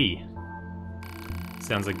 16D.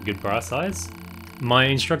 Sounds like a good bra size. My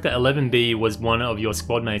instructor 11B was one of your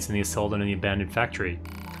squad mates in the assault on the abandoned factory.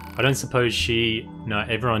 I don't suppose no,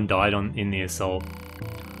 everyone died in the assault.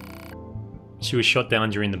 She was shot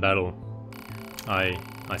down during the battle. I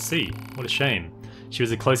see. What a shame. She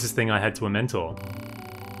was the closest thing I had to a mentor.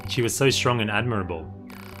 She was so strong and admirable.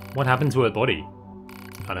 What happened to her body?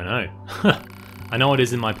 I don't know. I know it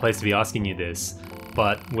isn't my place to be asking you this,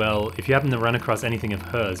 but, well, if you happen to run across anything of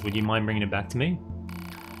hers, would you mind bringing it back to me?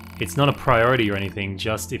 It's not a priority or anything,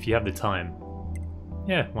 just if you have the time.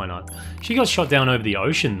 Yeah, why not? She got shot down over the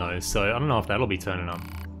ocean though, so I don't know if that'll be turning up.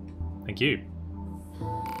 Thank you.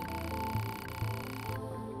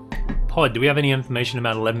 Pod, do we have any information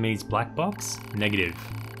about 11B's black box? Negative.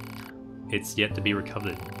 It's yet to be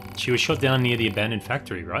recovered. She was shot down near the abandoned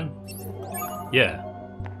factory, right? Yeah.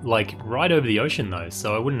 Like, right over the ocean though,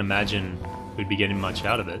 so I wouldn't imagine we'd be getting much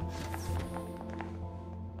out of it.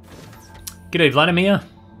 G'day, Vladimir.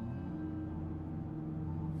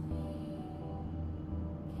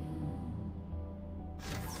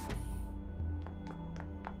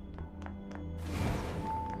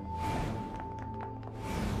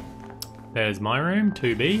 There's my room,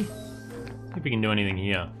 2B. See if we can do anything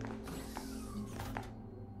here.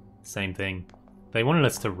 Same thing. They wanted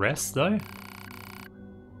us to rest though.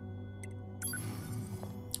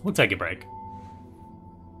 We'll take a break.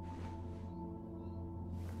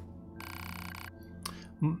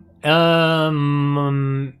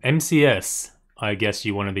 MCS, I guess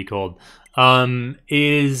you want to be called.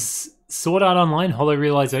 Is Sword Art Online Hollow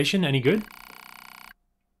Realization any good?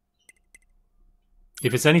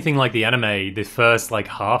 If it's anything like the anime, the first like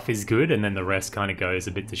half is good and then the rest kind of goes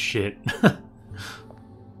a bit to shit.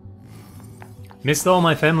 Missed all,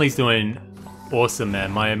 my family's doing awesome, man.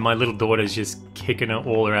 My little daughter's just kicking it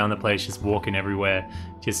all around the place, just walking everywhere,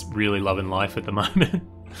 just really loving life at the moment.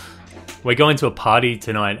 We're going to a party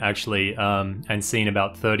tonight, actually, and seeing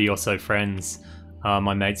about 30 or so friends,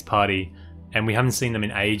 my mate's party, and we haven't seen them in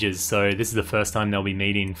ages, so this is the first time they'll be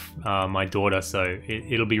meeting my daughter, so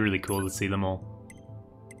it'll be really cool to see them all.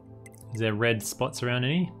 Is there red spots around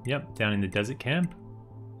any? Yep, down in the desert camp.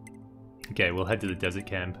 Okay, we'll head to the desert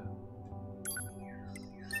camp.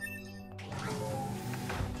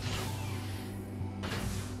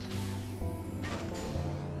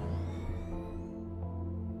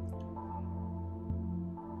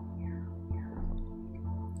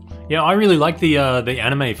 Yeah, I really like the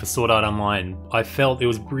anime for Sword Art Online. I felt it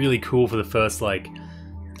was really cool for the first, like,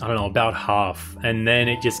 I don't know, about half. And then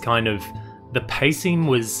it just kind of... The pacing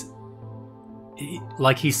was...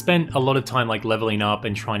 Like, he spent a lot of time, like, leveling up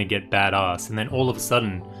and trying to get badass. And then all of a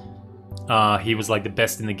sudden, he was, like, the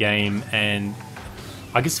best in the game. And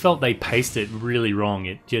I just felt they paced it really wrong.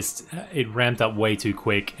 It ramped up way too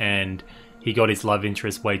quick. And he got his love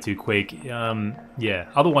interest way too quick. Yeah,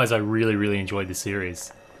 otherwise I really, really enjoyed the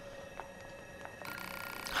series.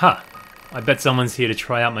 Huh. I bet someone's here to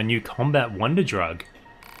try out my new combat wonder drug.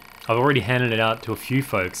 I've already handed it out to a few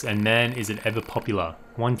folks, and man is it ever popular.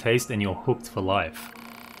 One taste and you're hooked for life.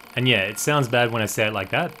 And yeah, it sounds bad when I say it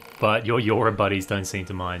like that, but your Yora buddies don't seem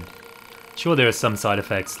to mind. Sure, there are some side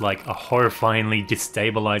effects, like a horrifyingly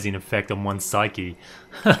destabilizing effect on one's psyche,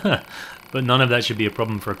 but none of that should be a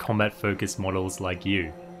problem for combat-focused models like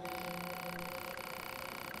you.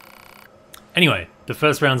 Anyway, the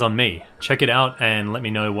first round's on me. Check it out and let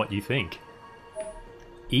me know what you think.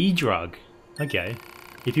 E-drug. Okay.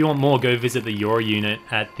 If you want more, go visit the Yora unit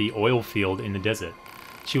at the oil field in the desert.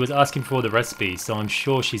 She was asking for the recipe, so I'm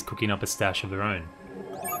sure she's cooking up a stash of her own.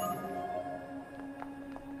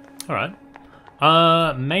 Alright.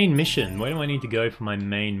 Main mission. Where do I need to go for my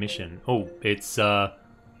main mission? Oh, it's,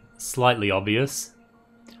 slightly obvious.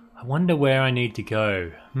 I wonder where I need to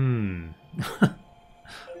go. What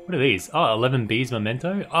are these? Oh, 11B's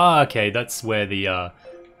memento? Ah, okay, that's where the,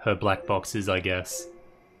 her black box is, I guess.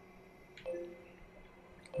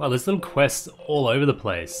 Wow, there's little quests all over the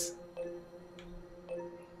place.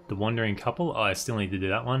 The Wandering Couple? Oh, I still need to do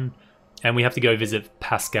that one. And we have to go visit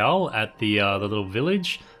Pascal at the little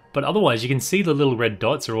village. But otherwise, you can see the little red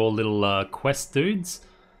dots are all little quest dudes.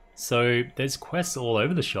 So there's quests all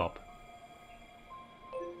over the shop.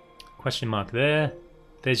 Question mark there.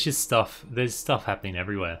 There's just stuff. There's stuff happening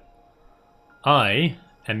everywhere. I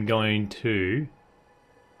am going to...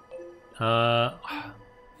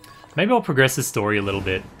 maybe I'll progress the story a little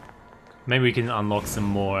bit. Maybe we can unlock some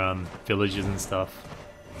more villages and stuff.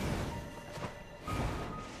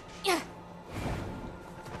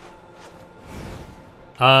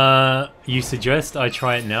 You suggest I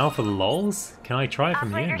try it now for the lols? Can I try it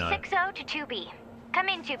from here? No. Operator 60 to 2B. Come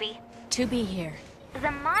in, 2B. 2B here.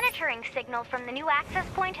 The monitoring signal from the new access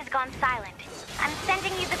point has gone silent. I'm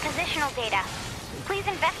sending you the positional data. Please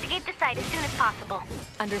investigate the site as soon as possible.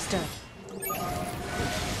 Understood.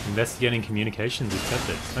 Investigating communications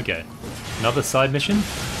accepted. Okay. Another side mission.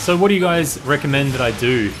 So what do you guys recommend that I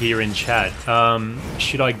do here in chat?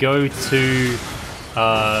 Should I go to...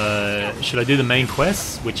 should I do the main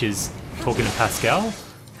quests, which is talking to Pascal?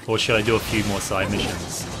 Or should I do a few more side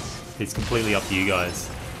missions? It's completely up to you guys.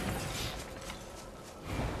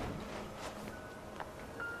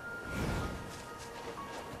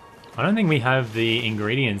 I don't think we have the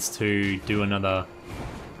ingredients to do another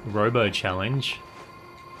Robo challenge.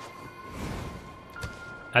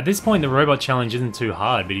 At this point, the robot challenge isn't too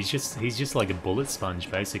hard, but he's just like a bullet sponge,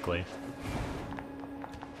 basically.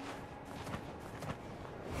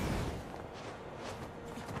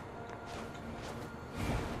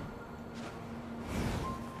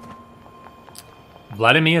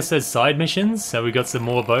 Vladimir says side missions, so we got some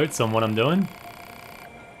more votes on what I'm doing.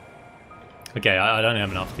 Okay, I don't have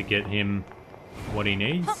enough to get him what he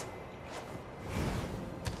needs.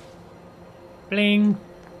 Bling!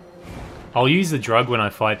 I'll use the drug when I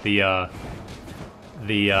fight the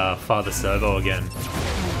Father Servo again.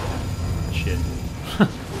 Shit.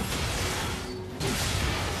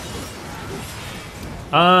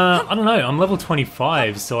 I don't know, I'm level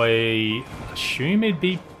 25, so I assume it'd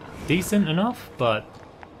be decent enough, but...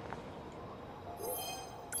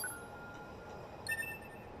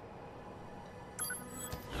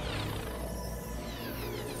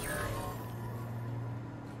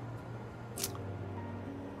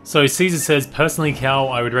 So Caesar says, personally, Cal,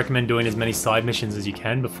 I would recommend doing as many side missions as you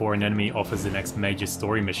can before an enemy offers the next major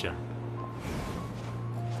story mission.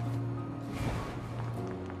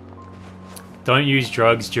 Don't use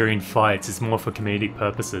drugs during fights, it's more for comedic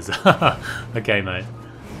purposes. Okay, mate.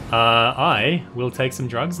 I will take some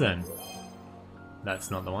drugs then.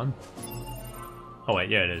 That's not the one. Oh wait,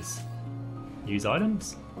 yeah it is. Use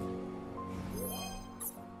items?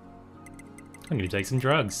 I'm gonna take some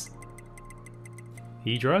drugs.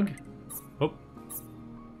 E-drug? Oh.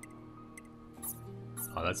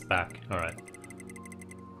 Oh, that's back. Alright.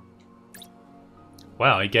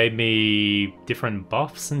 Wow, it gave me different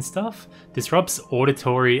buffs and stuff. Disrupts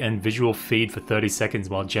auditory and visual feed for 30 seconds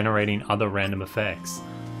while generating other random effects.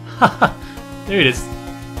 Dude,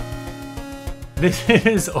 this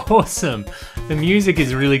is awesome. The music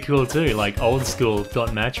is really cool too, like old school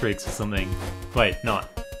Dot Matrix or something. Wait, not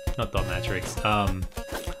Dot Matrix.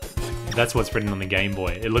 That's what's written on the Game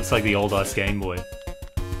Boy. It looks like the old-ass Game Boy.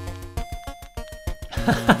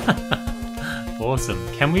 Awesome.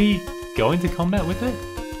 Can we go into combat with it?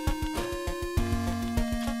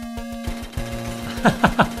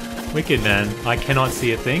 Wicked, man. I cannot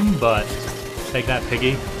see a thing, but take that,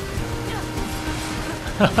 piggy.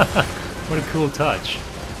 What a cool touch.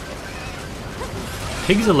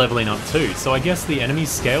 Pigs are leveling up too, so I guess the enemies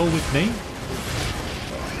scale with me?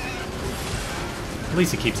 At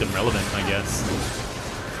least it keeps them relevant, I guess.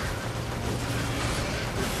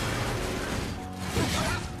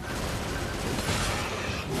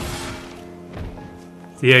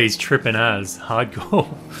 Yeah, he's tripping as hardcore.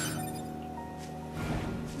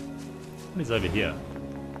 What is over here?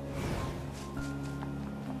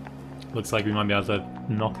 Looks like we might be able to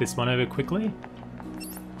knock this one over quickly.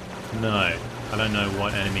 No, I don't know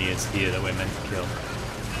what enemy is here that we're meant to kill.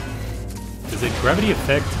 Does it gravity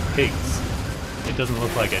affect pigs? It doesn't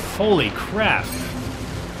look like it. Holy crap!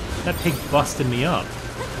 That pig busted me up.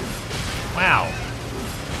 Wow.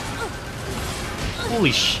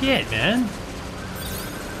 Holy shit, man.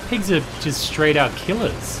 Pigs are just straight out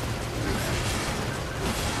killers.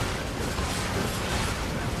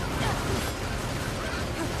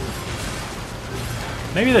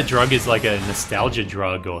 Maybe the drug is like a nostalgia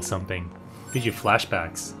drug or something. Gives you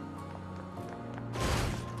flashbacks.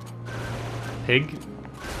 Pig.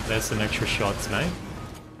 There's some extra shots, mate.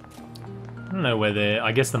 I don't know where they're...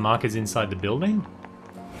 I guess the marker's inside the building?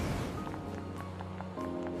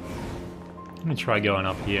 I'm gonna try going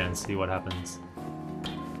up here and see what happens.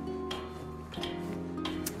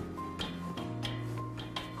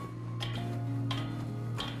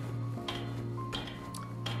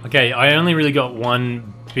 Okay, I only really got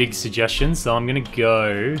one big suggestion, so I'm gonna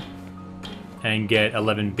go and get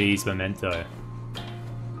 11B's memento.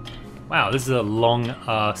 Wow, this is a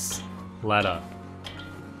long-ass ladder.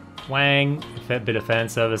 Wang, a bit of fan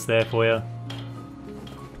service there for you.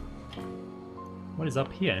 What is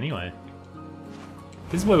up here, anyway?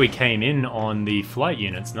 This is where we came in on the flight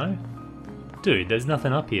units, no? Dude, there's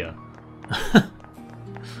nothing up here.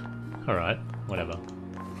 Alright, whatever.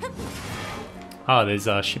 Ah, there's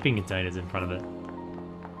shipping containers in front of it.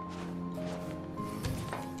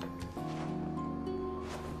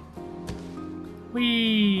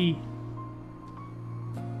 Whee!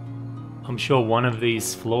 I'm sure one of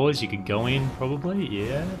these floors you could go in, probably,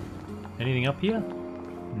 yeah. Anything up here?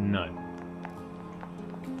 No.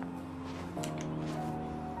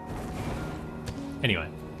 Anyway.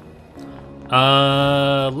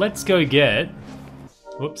 Let's go get...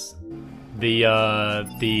 Whoops. The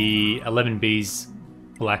 11B's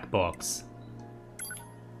black box.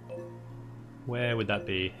 Where would that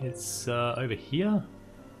be? It's over here.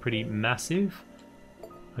 Pretty massive.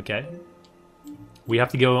 Okay. We have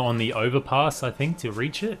to go on the overpass, I think, to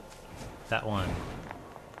reach it. That one.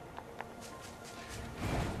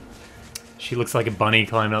 She looks like a bunny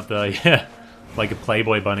climbing up the... Yeah, like a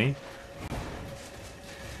Playboy bunny.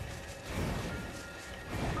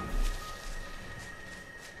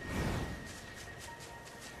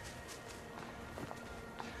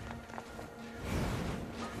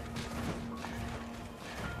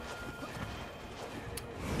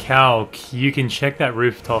 Calc, you can check that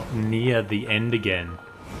rooftop near the end again.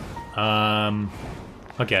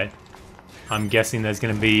 Okay. I'm guessing there's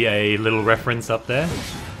going to be a little reference up there.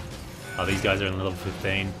 Oh, these guys are in level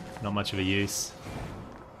 15. Not much of a use.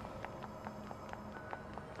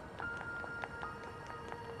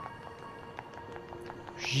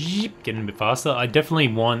 Getting a bit faster. I definitely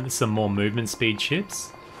want some more movement speed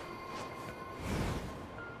chips.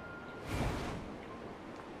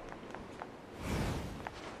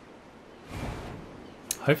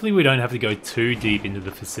 Hopefully we don't have to go too deep into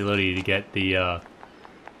the facility to get the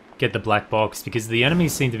black box, because the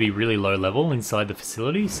enemies seem to be really low level inside the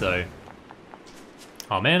facility, so...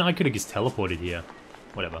 Oh man, I could have just teleported here.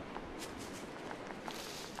 Whatever.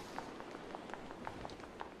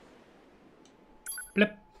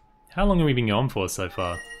 Blip. How long have we been going for so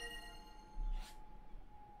far?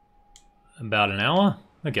 About an hour?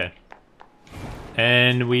 Okay.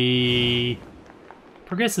 And we...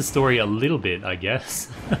 progress the story a little bit, I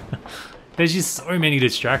guess. There's just so many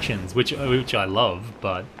distractions, which I love,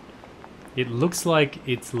 but it looks like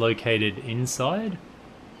it's located inside.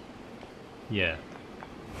 Yeah.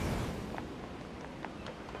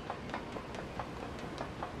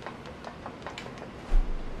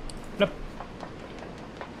 Yep.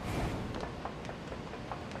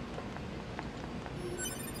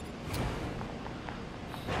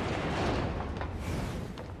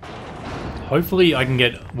 Hopefully I can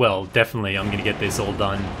get, well, definitely I'm going to get this all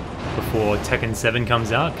done before Tekken 7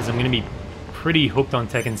 comes out, because I'm going to be pretty hooked on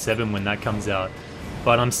Tekken 7 when that comes out.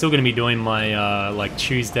 But I'm still going to be doing my like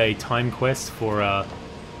Tuesday time quest for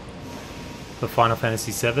Final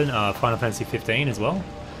Fantasy 7, Final Fantasy 15 as well.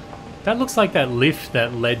 That looks like that lift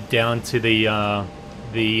that led down to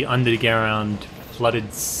the underground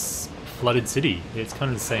flooded city. It's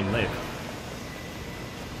kind of the same lift.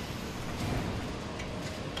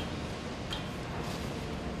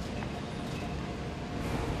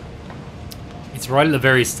 It's right at the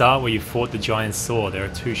very start where you fought the giant saw. There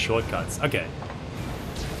are two shortcuts. Okay.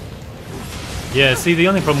 Yeah, see, the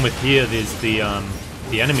only problem with here is the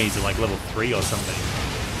enemies are like level 3 or something.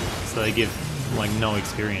 So they give like no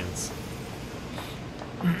experience.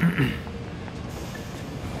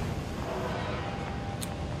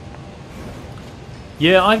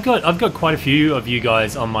 Yeah, I've got quite a few of you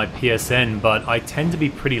guys on my PSN, but I tend to be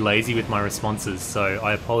pretty lazy with my responses, so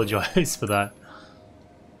I apologize for that.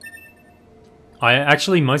 I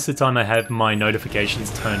actually, most of the time I have my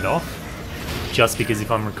notifications turned off, just because if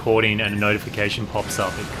I'm recording and a notification pops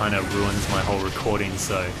up, it kind of ruins my whole recording,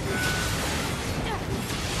 so...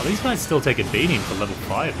 Oh, these guys still take a beating for level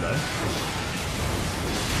 5, though.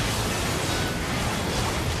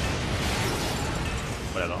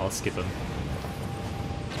 Whatever, I'll skip them.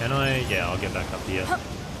 Can I? Yeah, I'll get back up here.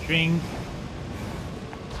 String.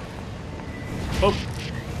 Oh!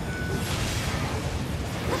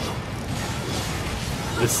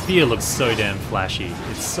 The spear looks so damn flashy.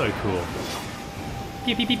 It's so cool.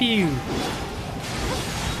 Pew pew pew pew!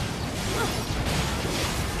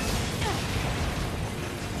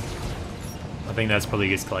 I think that's probably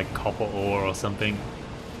just like copper ore or something.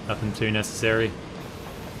 Nothing too necessary.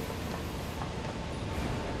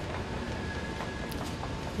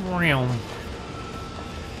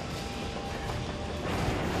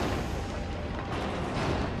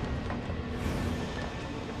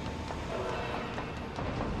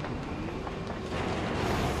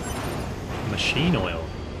 Machine oil.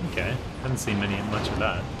 Okay, haven't seen much of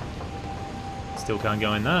that. Still can't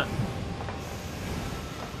go in that.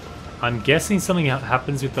 I'm guessing something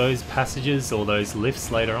happens with those passages or those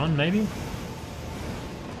lifts later on, maybe?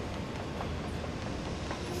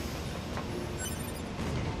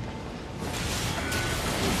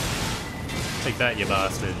 Take that, you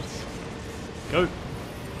bastards. Go!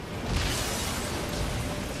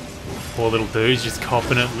 Poor little dudes just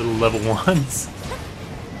copping it, little level 1s.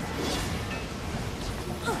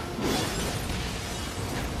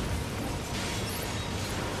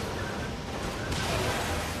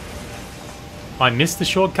 I missed the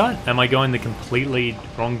shortcut? Am I going the completely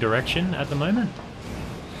wrong direction at the moment?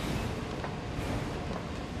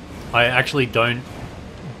 I actually don't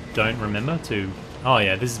remember to... Oh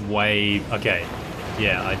yeah, this is way... Okay.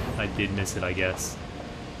 Yeah, I did miss it, I guess.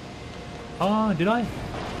 Oh, did I?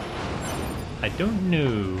 I don't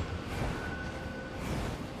know.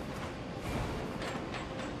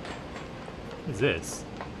 What is this?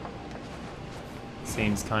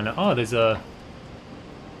 Seems kind of... Oh, there's a...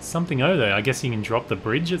 something over there. I guess you can drop the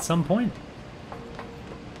bridge at some point?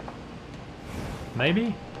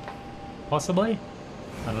 Maybe? Possibly?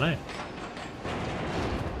 I don't know.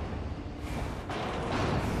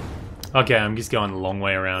 Okay, I'm just going the long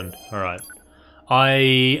way around. Alright. I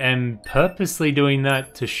am purposely doing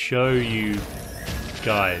that to show you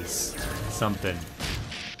guys something.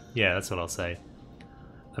 Yeah, that's what I'll say.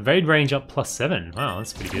 Evade range up +7. Wow,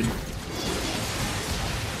 that's pretty good.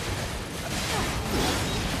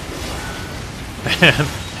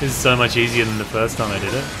 This is so much easier than the first time I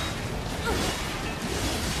did it.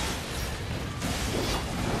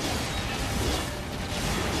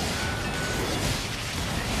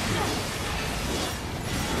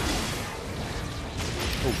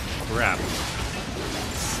 Crap.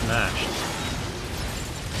 Smashed.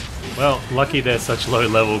 Well, lucky they're such low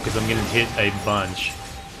level because I'm going to hit a bunch.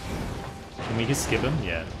 Can we just skip them?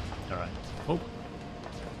 Yeah. Alright. Oh.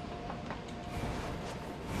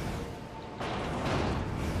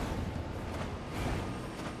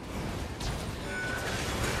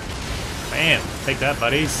 Bam! Take that,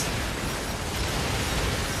 buddies.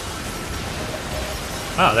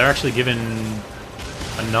 Wow, they're actually given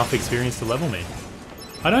enough experience to level me.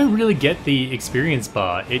 I don't really get the experience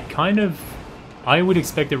bar. It kind of... I would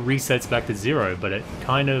expect it resets back to 0, but it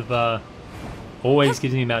kind of always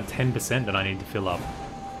gives me about 10% that I need to fill up.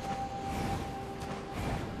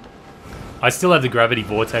 I still have the gravity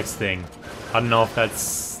vortex thing. I don't know if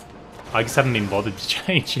that's... I just haven't been bothered to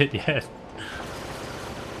change it yet.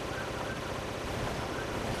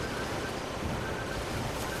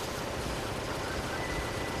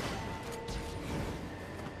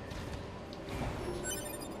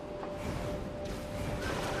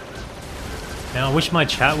 Now, I wish my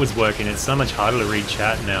chat was working. It's so much harder to read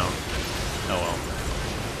chat now. Oh well.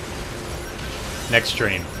 Next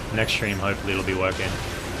stream. Next stream, hopefully it'll be working.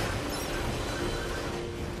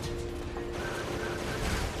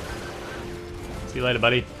 See you later,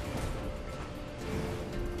 buddy.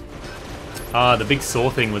 Ah, the big saw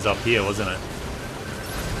thing was up here, wasn't it?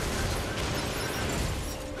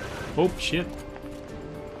 Oh, shit.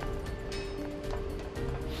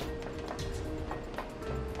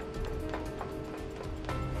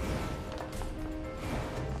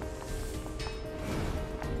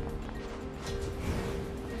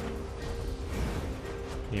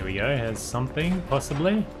 Here we go, has something,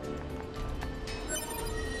 possibly.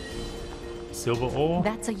 Silver ore?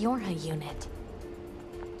 That's a Yorha unit.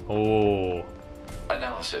 Oh.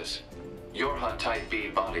 Analysis. Yorha Type B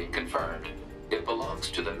body confirmed. It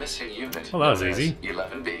belongs to the missing unit. Oh, that was known easy. as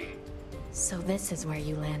 11B. So this is where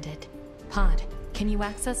you landed. Pod, can you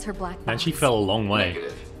access her black box? And she fell a long way.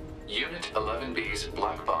 Negative. Unit 11B's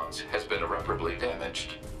black box has been irreparably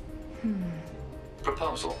damaged.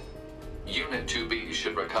 Proposal. Unit 2B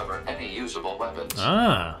should recover any usable weapons.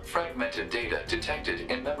 Ah. Fragmented data detected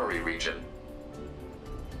in memory region.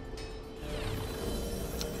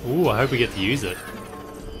 Ooh, I hope we get to use it.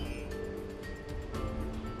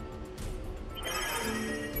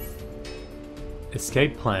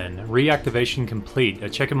 Escape plan. Reactivation complete. A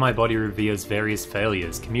check of my body reveals various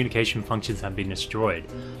failures. Communication functions have been destroyed.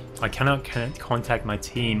 I cannot contact my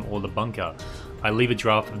team or the bunker. I leave a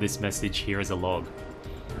draft of this message here as a log.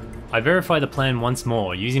 I verify the plan once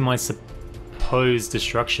more. Using my supposed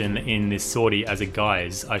destruction in this sortie as a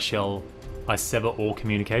guise, I sever all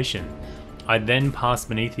communication. I then pass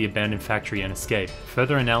beneath the abandoned factory and escape.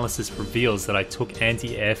 Further analysis reveals that I took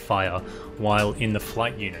anti-air fire while in the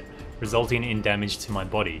flight unit, resulting in damage to my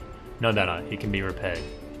body. No matter, it can be repaired.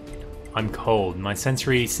 I'm cold. My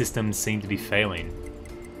sensory systems seem to be failing.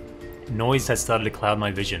 Noise has started to cloud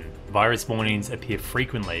my vision. Virus warnings appear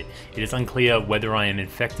frequently. It is unclear whether I am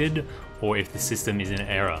infected or if the system is in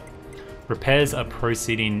error. Repairs are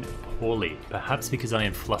proceeding poorly, perhaps because I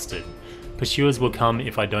am flustered. Pursuers will come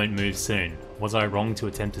if I don't move soon. Was I wrong to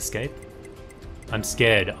attempt escape? I'm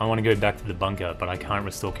scared. I want to go back to the bunker, but I can't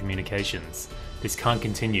restore communications. This can't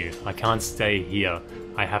continue. I can't stay here.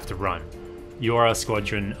 I have to run. Your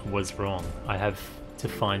squadron was wrong. I have to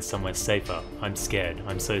find somewhere safer. I'm scared.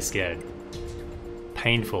 I'm so scared.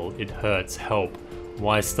 Painful. It hurts. Help.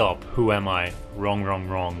 Why stop? Who am I? Wrong, wrong,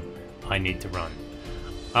 wrong. I need to run.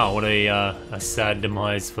 Oh, what a sad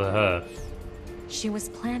demise for her. She was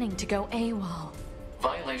planning to go AWOL.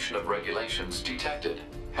 Violation of regulations detected.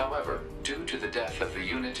 However, due to the death of the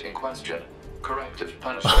unit in question, corrective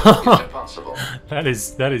punishment is impossible. That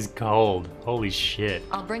is cold. Holy shit.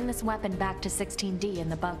 I'll bring this weapon back to 16D in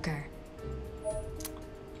the bunker.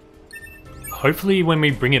 Hopefully when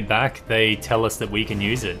we bring it back, they tell us that we can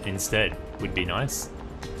use it instead. Would be nice.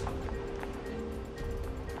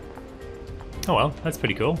 Oh well, that's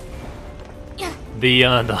pretty cool. The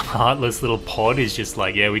heartless little pod is just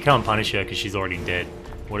like, yeah, we can't punish her because she's already dead.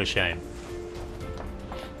 What a shame.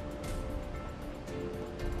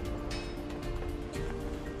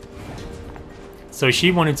 So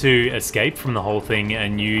she wanted to escape from the whole thing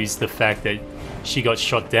and use the fact that she got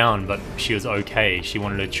shot down, but she was okay. She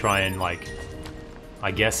wanted to try and, like,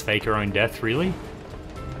 I guess fake her own death, really?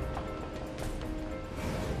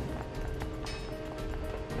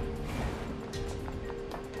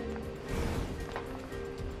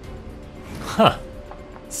 Huh.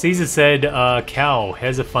 Caesar said, Cal,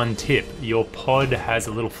 here's a fun tip. Your pod has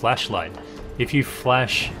a little flashlight. If you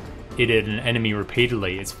flash it at an enemy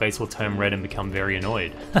repeatedly, its face will turn red and become very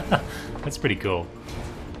annoyed. That's pretty cool.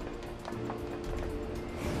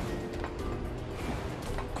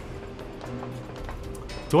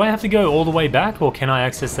 Do I have to go all the way back, or can I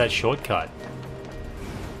access that shortcut?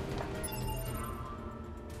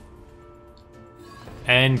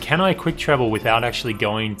 And can I quick travel without actually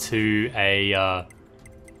going to a...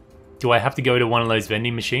 do I have to go to one of those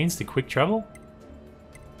vending machines to quick travel?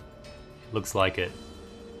 Looks like it.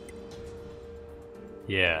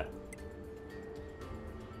 Yeah.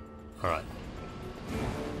 Alright.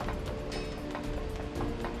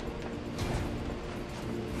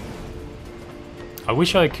 I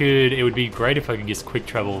wish I could... It would be great if I could just quick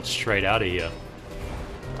travel straight out of here.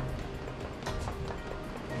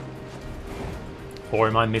 Or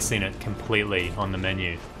am I missing it completely on the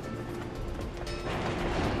menu?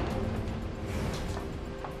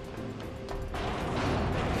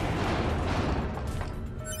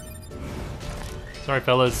 Sorry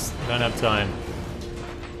fellas, don't have time.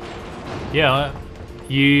 Yeah,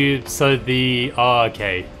 you... So the... Oh,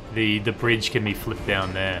 okay. The bridge can be flipped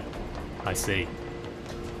down there. I see.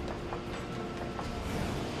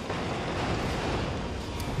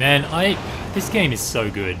 Man, this game is so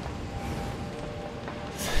good.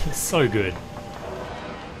 So good.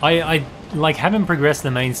 I like haven't progressed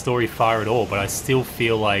the main story far at all, but I still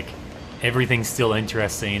feel like everything's still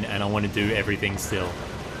interesting and I want to do everything still.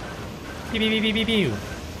 Pew, pew, pew, pew, pew.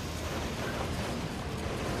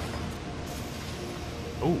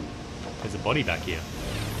 Ooh, there's a body back here.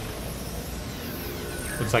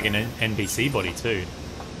 Looks like an NPC body too.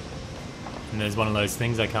 And there's one of those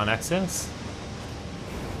things I can't access.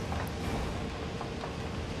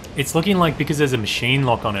 It's looking like because there's a machine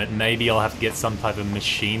lock on it, maybe I'll have to get some type of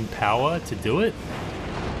machine power to do it.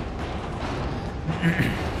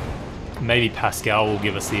 Maybe Pascal will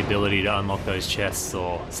give us the ability to unlock those chests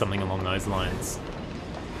or something along those lines.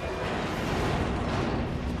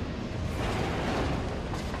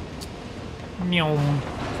 Meow.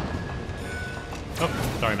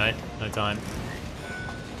 Oh, sorry mate, no time.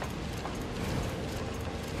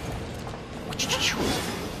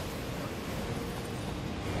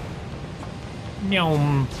 Meow.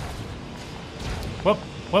 Whoop,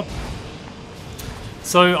 whoop.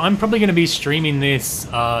 So I'm probably going to be streaming this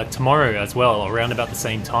tomorrow as well, around about the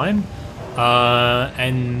same time.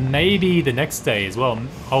 And maybe the next day as well.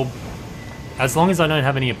 As long as I don't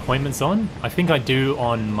have any appointments on, I think I do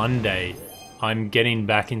on Monday. I'm getting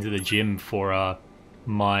back into the gym for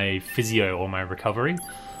my physio or my recovery.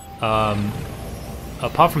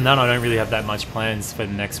 Apart from that, I don't really have that much plans for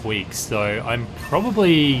the next week. So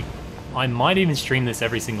I might even stream this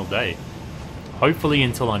every single day. Hopefully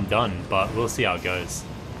until I'm done, but we'll see how it goes.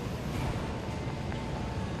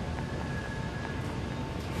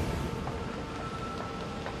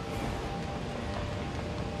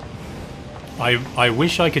 I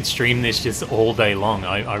wish I could stream this just all day long.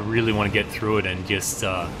 I really want to get through it and just,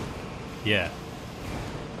 yeah.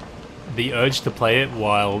 The urge to play it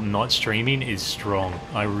while not streaming is strong.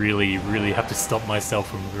 I really, really have to stop myself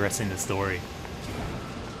from progressing the story.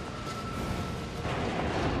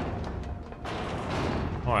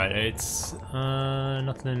 Alright, it's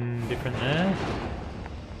nothing different there.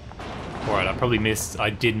 Alright, I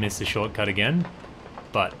did miss the shortcut again,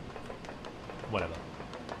 but whatever.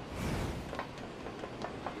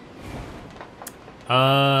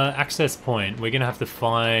 Access point. We're gonna have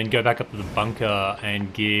to go back up to the bunker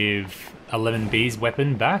and give 11B's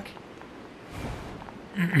weapon back.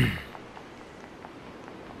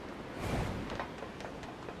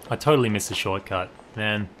 I totally missed the shortcut,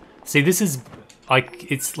 man. See, this is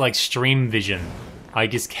it's like stream vision. I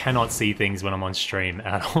just cannot see things when I'm on stream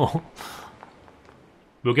at all.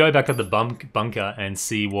 We'll go back up the bunker and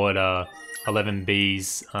see what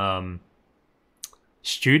 11B's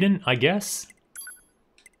student, I guess,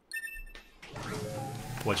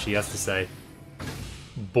 what she has to say.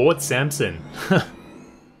 Bort Samson.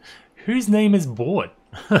 Whose name is Bort?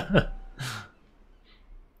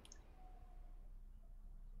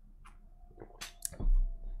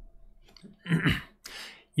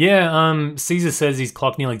 Yeah, Caesar says he's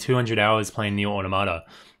clocked nearly 200 hours playing NieR Automata.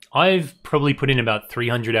 I've probably put in about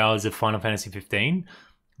 300 hours of Final Fantasy 15,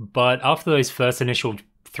 but after those first initial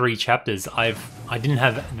 3 chapters, I didn't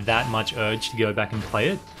have that much urge to go back and play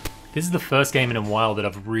it. This is the first game in a while that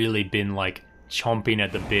I've really been like chomping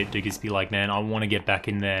at the bit to just be like, man, I want to get back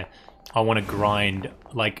in there. I want to grind.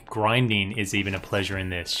 Like, grinding is even a pleasure in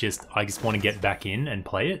this. I just want to get back in and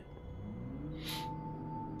play it.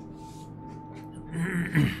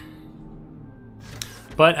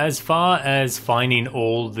 But as far as finding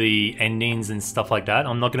all the endings and stuff like that,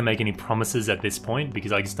 I'm not going to make any promises at this point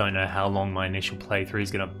because I just don't know how long my initial playthrough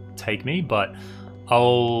is going to take me, but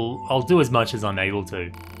I'll do as much as I'm able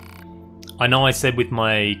to. I know I said with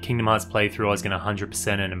my Kingdom Hearts playthrough I was going to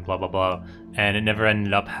 100% it and blah blah blah, and it never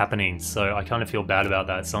ended up happening, so I kind of feel bad about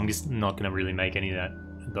that, so I'm just not going to really make any of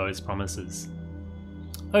those promises.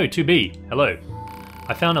 Oh, 2B, hello.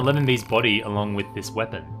 I found 11B's body along with this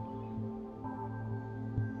weapon.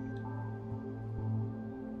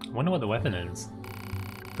 I wonder what the weapon is.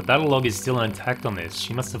 The battle log is still intact on this.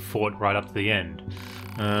 She must have fought right up to the end.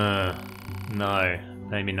 No,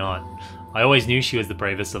 maybe not. I always knew she was the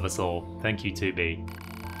bravest of us all. Thank you,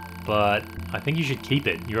 2B. But I think you should keep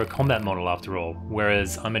it. You're a combat model after all,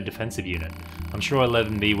 whereas I'm a defensive unit. I'm sure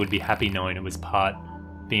 11B would be happy knowing it was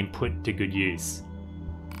being put to good use.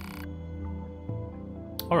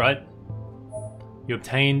 Alright. You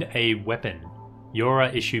obtained a weapon.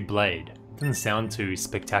 Yora issue blade. Doesn't sound too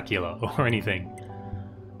spectacular or anything.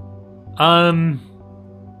 I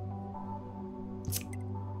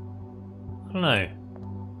don't know.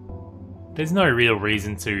 There's no real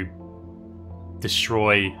reason to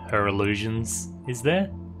destroy her illusions, is there?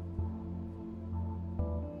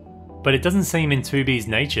 But it doesn't seem in 2B's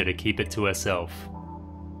nature to keep it to herself.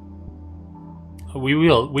 We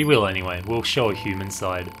will anyway. We'll show a human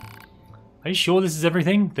side. Are you sure this is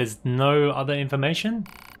everything? There's no other information?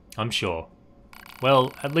 I'm sure.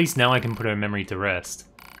 Well, at least now I can put her memory to rest.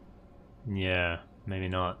 Yeah, maybe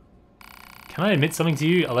not. Can I admit something to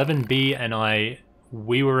you? 11B and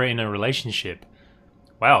we were in a relationship.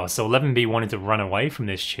 Wow, so 11B wanted to run away from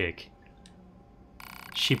this chick.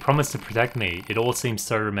 She promised to protect me. It all seemed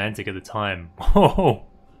so romantic at the time. Oh,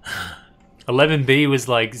 11B was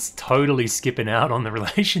like totally skipping out on the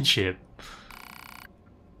relationship.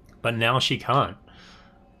 But now she can't.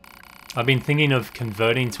 I've been thinking of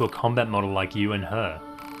converting to a combat model like you and her.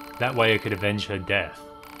 That way I could avenge her death.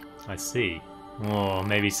 I see. Or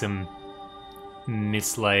maybe some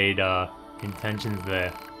mislaid intentions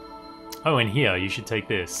there. Oh, and here, you should take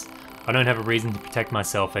this. I don't have a reason to protect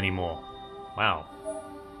myself anymore. Wow.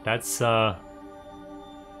 That's,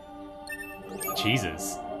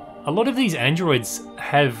 Jesus. A lot of these androids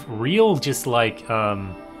have real, just like,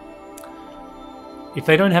 if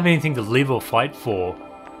they don't have anything to live or fight for,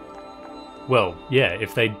 well, yeah,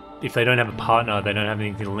 if they don't have a partner, they don't have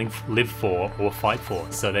anything to live for or fight for,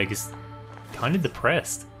 so they're just kind of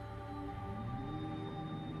depressed.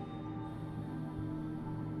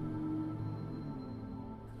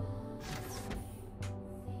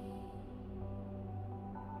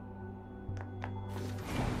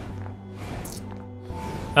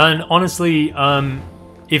 And honestly,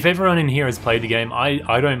 if everyone in here has played the game,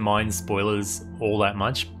 I don't mind spoilers all that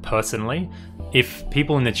much, personally. If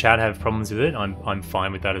people in the chat have problems with it, I'm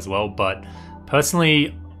fine with that as well. But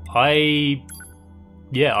personally, I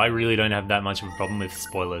really don't have that much of a problem with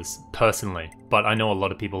spoilers, personally. But I know a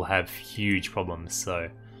lot of people have huge problems, so...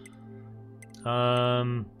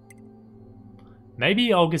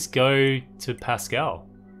 maybe I'll just go to Pascal.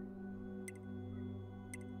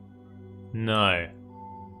 No.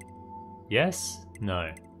 Yes? No.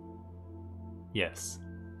 Yes.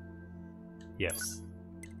 Yes.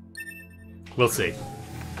 We'll see.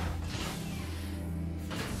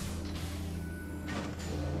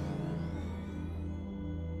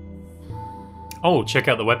 Oh, check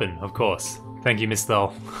out the weapon, of course. Thank you, Miss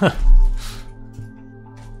Thel.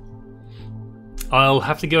 I'll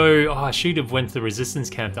have to go... Oh, I should have went to the resistance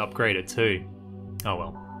camp to upgrade it too. Oh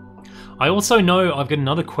well. I also know I've got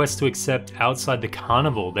another quest to accept outside the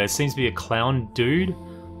carnival. There seems to be a clown dude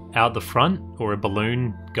out the front, or a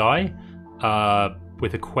balloon guy,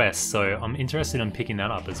 with a quest, so I'm interested in picking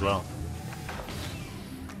that up as well.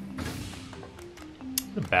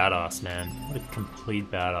 What a badass, man. What a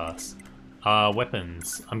complete badass.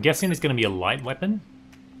 Weapons. I'm guessing it's going to be a light weapon.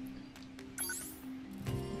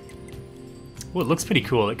 Oh, it looks pretty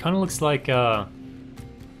cool. It kind of looks like the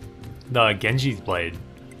Genji's blade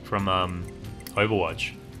from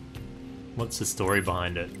Overwatch. What's the story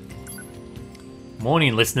behind it?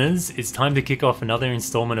 Morning, listeners. It's time to kick off another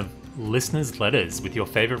installment of Listeners' Letters with your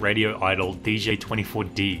favorite radio idol,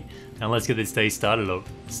 DJ24D. Now let's get this day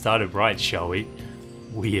started right, shall we?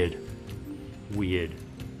 Weird. Weird.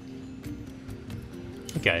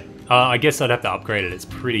 Okay. I guess I'd have to upgrade it. It's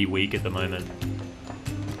pretty weak at the moment.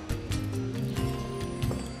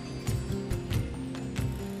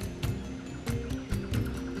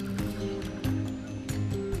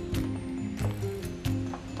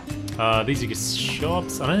 These are just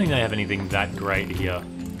shops. I don't think they have anything that great here.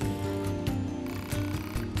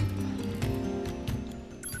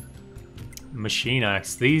 Machine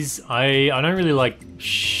axe. These I don't really like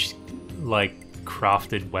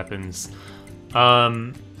crafted weapons.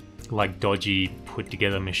 Like dodgy put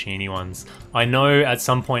together machiney ones. I know at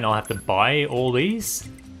some point I'll have to buy all these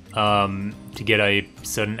to get a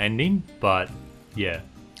certain ending, but yeah,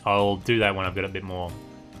 I'll do that when I've got a bit more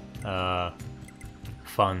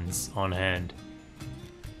funds on hand.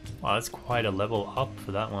 Wow, that's quite a level up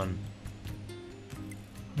for that one.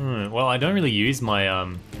 Well, I don't really use my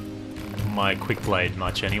my quick blade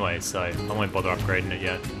much anyway, so I won't bother upgrading it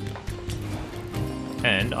yet.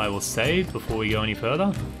 And I will save before we go any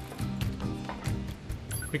further.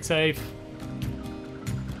 Quick save.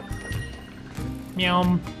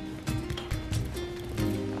 Meow.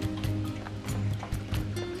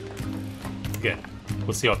 Okay,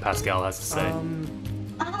 we'll see what Pascal has to say.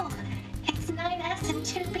 Oh, it's 9S and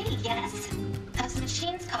 2B, yes? Those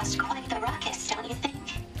machines caused quite the ruckus, don't you think?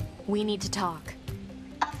 We need to talk.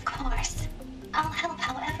 Of course. I'll help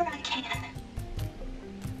however I can.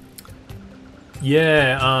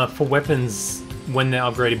 Yeah, for weapons, when they're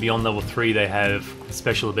upgraded beyond level 3, they have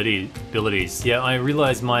special abilities. Yeah, I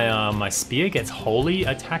realized my my spear gets holy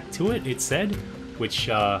attack to it, it said, which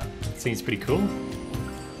seems pretty cool.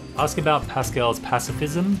 Ask about Pascal's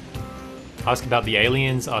pacifism. Ask about the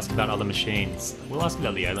aliens. Ask about other machines. We'll ask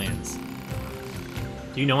about the aliens.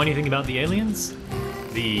 Do you know anything about the aliens?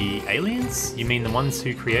 The aliens? You mean the ones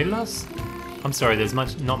who created us? I'm sorry, there's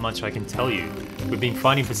not much I can tell you. We've been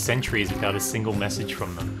fighting for centuries without a single message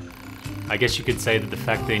from them. I guess you could say that the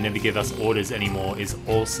fact they never give us orders anymore is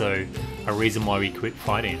also a reason why we quit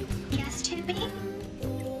fighting. Yes, 2B?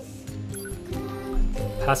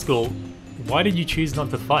 Pascal, why did you choose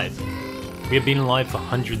not to fight? We have been alive for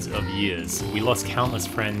hundreds of years. We lost countless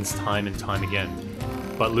friends time and time again.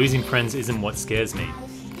 But losing friends isn't what scares me.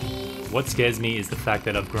 What scares me is the fact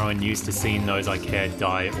that I've grown used to seeing those I cared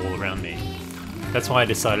die all around me. That's why I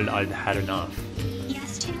decided I'd had enough.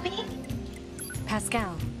 Yes, 2B?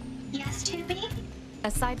 Pascal, Yes, 2B?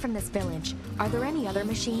 aside from this village, are there any other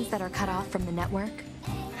machines that are cut off from the network?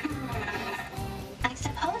 I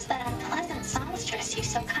suppose that unpleasant songstress you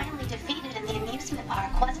so kindly defeated in the amusement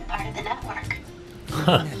park wasn't part of the network.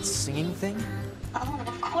 That singing thing? Oh, and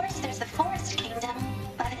of course there's the Forest Kingdom,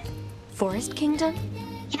 but Forest Kingdom?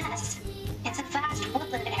 yes, it's a vast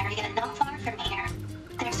woodland area not far from here.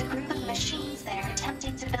 There's a group of machines there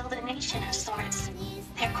attempting to build a nation of sorts.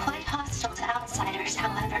 They're quite hostile to outsiders,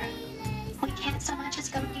 however. We can't so much as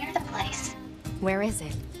go near the place. Where is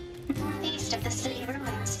it? Northeast of the city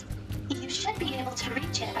ruins. You should be able to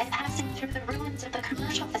reach it by passing through the ruins of the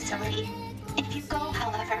commercial facility. If you go,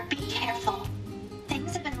 however, be careful.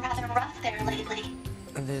 Things have been rather rough there lately.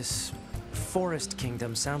 This Forest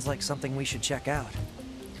Kingdom sounds like something we should check out.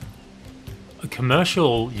 A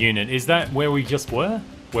commercial unit, is that where we just were?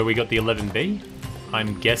 Where we got the 11B?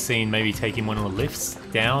 I'm guessing maybe taking one of the lifts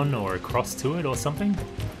down or across to it or something?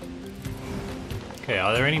 Okay,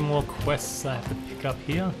 are there any more quests I have to pick up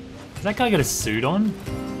here? Has that guy got a suit on?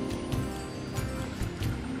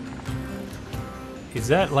 Is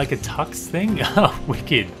that like a tux thing? Oh,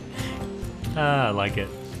 wicked. Ah, I like it.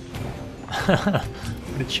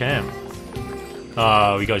 What a champ.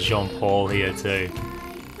 Oh, we got Jean-Paul here too.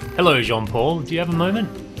 Hello, Jean-Paul. Do you have a moment?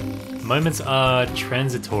 Moments are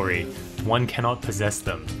transitory. One cannot possess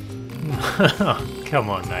them. Come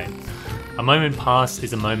on, mate. A moment past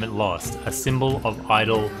is a moment lost. A symbol of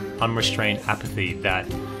idle, unrestrained apathy that...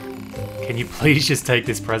 Can you please just take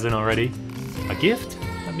this present already? A gift?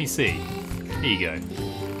 Let me see. Here you go.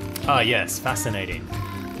 Ah, yes, fascinating.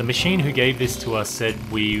 The machine who gave this to us said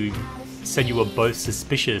you were both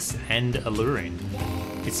suspicious and alluring.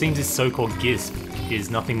 It seems this so-called gift is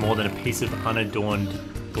nothing more than a piece of unadorned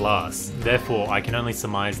glass. Therefore, I can only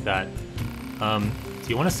surmise that... do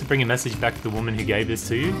you want us to bring a message back to the woman who gave this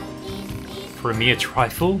to you? For a mere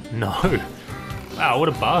trifle? No. Wow, what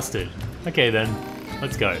a bastard. Okay then,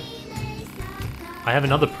 let's go. I have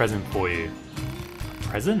another present for you. A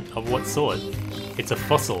present? Of what sort? It's a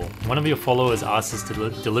fossil. One of your followers asked us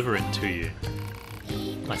to deliver it to you.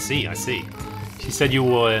 I see, I see. She said you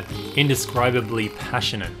were indescribably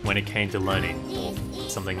passionate when it came to learning, or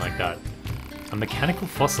something like that. A mechanical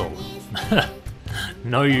fossil.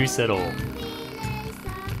 No use at all.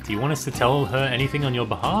 Do you want us to tell her anything on your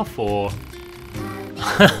behalf, or...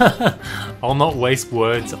 I'll not waste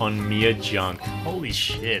words on mere junk. Holy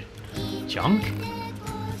shit. Junk?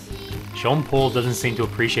 Jean-Paul doesn't seem to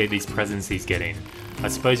appreciate these presents he's getting. I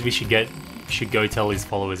suppose we should go tell his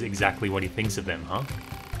followers exactly what he thinks of them, huh?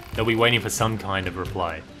 They'll be waiting for some kind of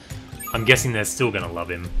reply. I'm guessing they're still gonna love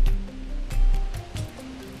him.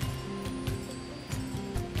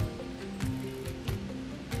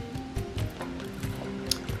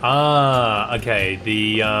 Ah, okay.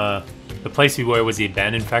 The place we were was the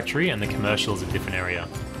abandoned factory, and the commercial is a different area.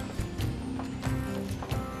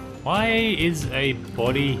 Why is a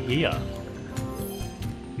body here?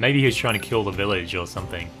 Maybe he was trying to kill the village or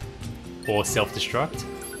something. Or self-destruct.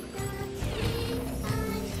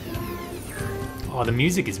 Oh, the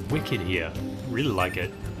music is wicked here. Really like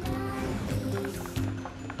it.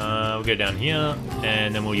 We'll go down here,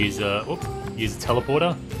 and then we'll use a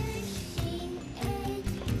teleporter.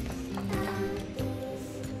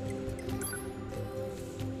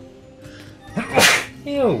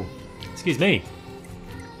 Ew! Excuse me.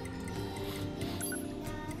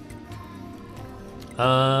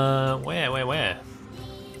 Where?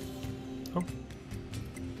 Oh.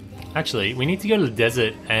 Actually, we need to go to the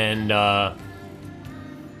desert and,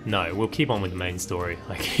 no, we'll keep on with the main story.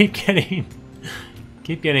 I keep getting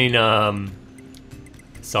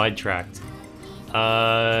sidetracked.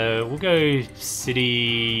 We'll go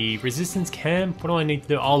city resistance camp. What do I need to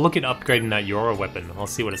do? I'll look at upgrading that Yora weapon. I'll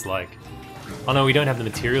see what it's like. Oh no, we don't have the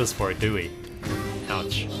materials for it, do we?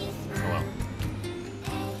 Ouch. Oh well.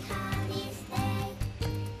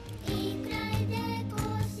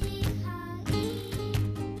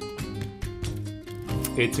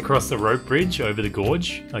 It's across the rope bridge over the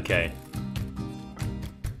gorge? Okay.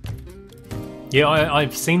 Yeah,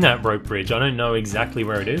 I've seen that rope bridge. I don't know exactly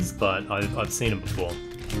where it is, but I've seen it before.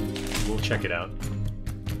 We'll check it out.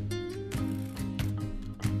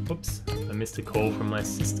 Oops, I missed a call from my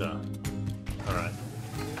sister. Alright.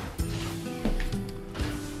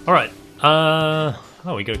 Alright,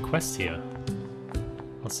 oh, we got a quest here.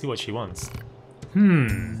 Let's see what she wants.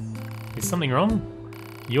 Is something wrong?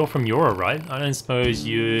 You're from Yora, right? I don't suppose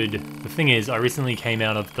you'd... The thing is, I recently came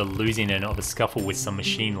out of the losing end of a scuffle with some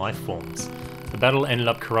machine life forms. The battle ended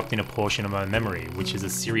up corrupting a portion of my memory, which is a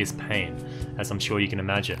serious pain, as I'm sure you can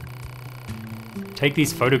imagine. Take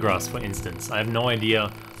these photographs, for instance. I have no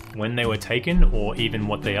idea when they were taken or even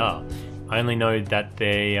what they are. I only know that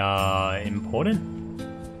they are important.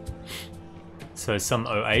 So some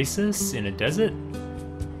oasis in a desert.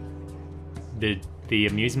 The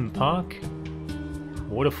amusement park.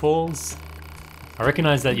 Waterfalls. I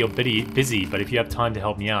recognize that you're busy, but if you have time to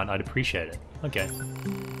help me out, I'd appreciate it. Okay.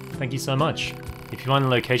 Thank you so much. If you find the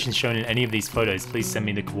locations shown in any of these photos, please send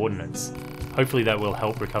me the coordinates. Hopefully that will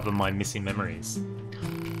help recover my missing memories.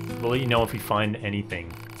 We'll let you know if we find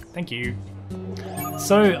anything. Thank you.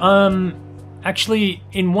 So, actually,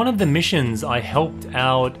 in one of the missions, I helped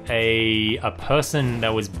out a person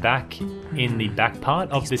that was back in the back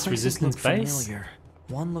part of this resistance base. Familiar.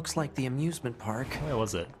 One looks like the amusement park. Where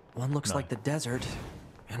was it? One looks like the desert,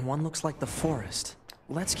 and one looks like the forest.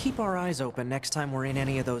 Let's keep our eyes open next time we're in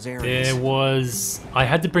any of those areas. There was... I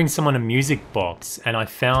had to bring someone a music box, and I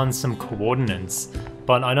found some coordinates,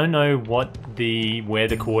 but I don't know where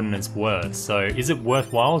the coordinates were. So, is it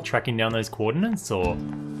worthwhile tracking down those coordinates, or...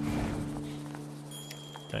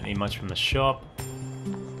 Don't need much from the shop.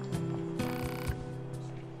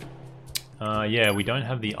 Yeah, we don't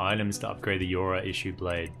have the items to upgrade the Yora issue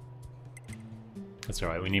blade. That's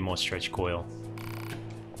alright, we need more stretch coil.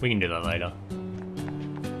 We can do that later.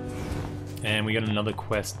 And we got another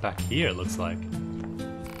quest back here, it looks like.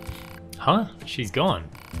 Huh? She's gone.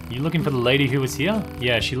 You looking for the lady who was here?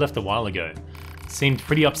 Yeah, she left a while ago. Seemed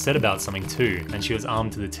pretty upset about something too, and she was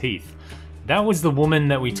armed to the teeth. That was the woman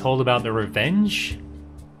that we told about the revenge?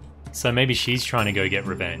 So maybe she's trying to go get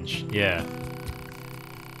revenge. Yeah.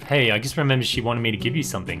 Hey, I just remembered she wanted me to give you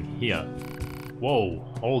something. Here. Whoa,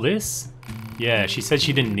 all this? Yeah, she said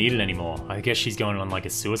she didn't need it anymore. I guess she's going on like a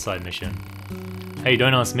suicide mission. Hey,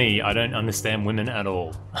 don't ask me. I don't understand women at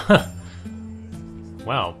all.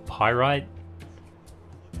 Wow, pyrite.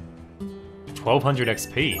 1200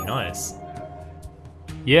 XP, nice.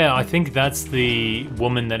 Yeah, I think that's the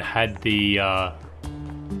woman that had the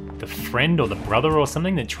friend or the brother or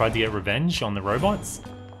something that tried to get revenge on the robots.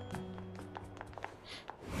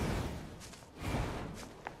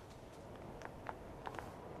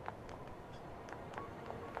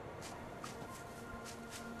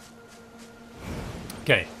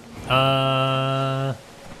 Okay,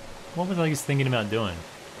 what was I just thinking about doing?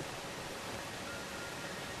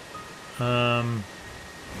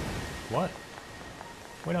 What?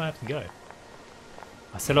 Where do I have to go?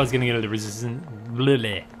 I said I was gonna go to the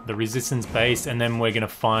resistance base, and then we're gonna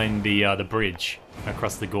find the bridge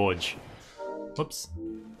across the gorge. Whoops.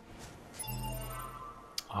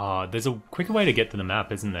 Ah, there's a quicker way to get to the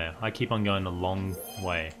map, isn't there? I keep on going the long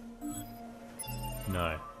way. No,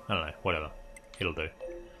 I don't know. Whatever. It'll do.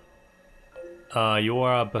 You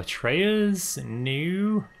are betrayers?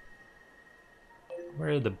 New? Where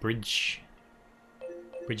are the bridge?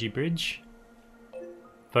 Bridgy bridge?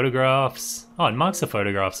 Photographs. Oh, it marks the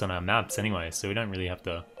photographs on our maps anyway, so we don't really have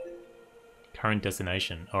to... Current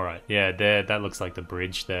destination. Alright, yeah, there. That looks like the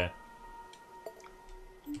bridge there.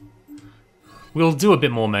 We'll do a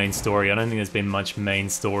bit more main story. I don't think there's been much main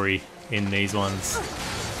story in these ones.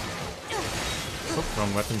 Oh,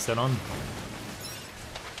 wrong weapon set on.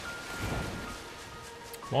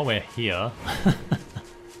 While we're here...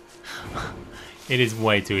 It is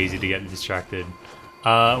way too easy to get distracted.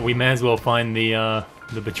 We may as well find the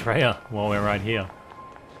betrayer while we're right here.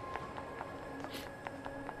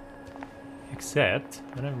 Except,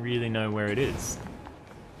 I don't really know where it is.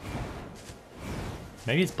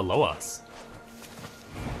 Maybe it's below us.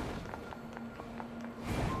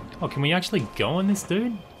 Oh, can we actually go on this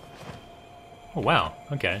dude? Oh wow,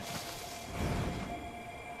 okay.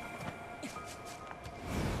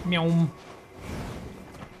 Meow.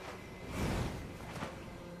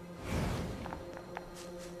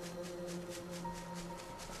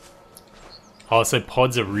 Oh, so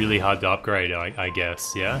pods are really hard to upgrade, I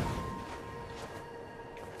guess, yeah?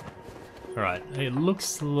 Alright, it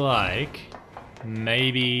looks like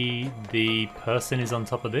maybe the person is on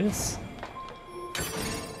top of this?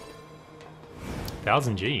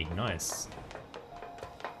 1000G, nice.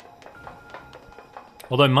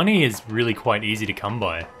 Although money is really quite easy to come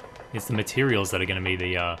by. It's the materials that are going to be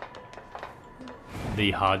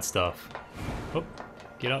the hard stuff. Oh,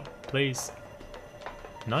 get up, please.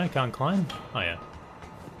 No, I can't climb? Oh yeah.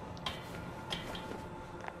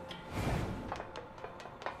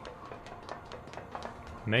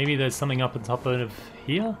 Maybe there's something up on top of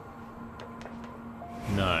here?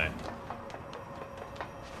 No.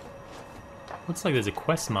 Looks like there's a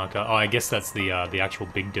quest marker. Oh, I guess that's the actual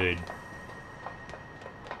big dude.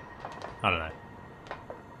 I don't know.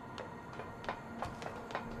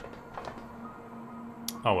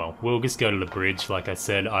 Oh well, we'll just go to the bridge like I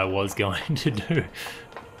said I was going to do.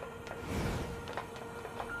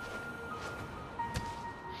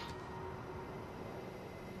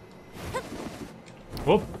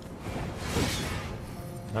 Whoop.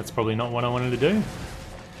 That's probably not what I wanted to do.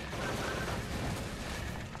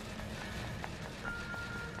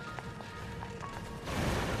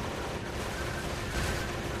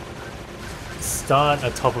 Start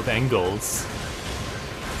atop of Engels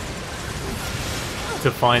to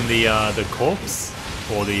find the corpse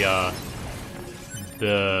or the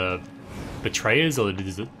betrayers or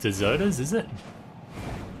the deserters, is it?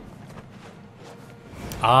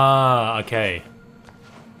 Ah, okay.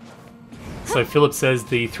 So Philip says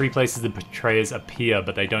the 3 places the betrayers appear,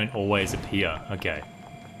 but they don't always appear. Okay.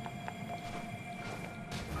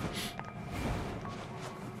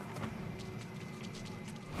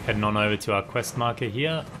 Heading on over to our quest marker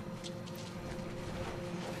here.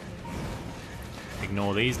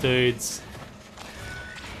 Ignore these dudes.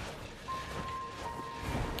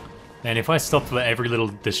 And if I stop for every little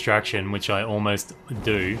distraction, which I almost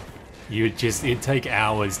do, it'd take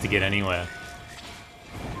hours to get anywhere.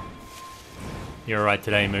 You're alright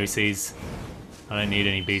today, Moosies. I don't need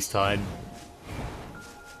any beast hide.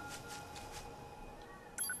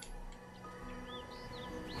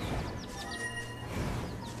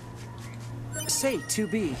 Say,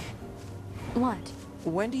 2B. What?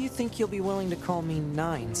 When do you think you'll be willing to call me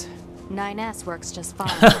Nines? 9S works just fine.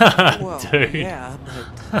 Well, Dude. yeah,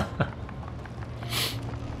 but...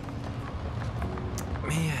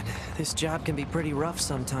 Man, this job can be pretty rough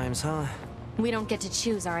sometimes, huh? We don't get to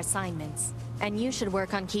choose our assignments. And you should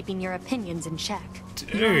work on keeping your opinions in check.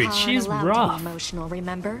 Dude, You're she's allowed to rough. be emotional,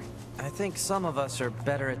 remember? I think some of us are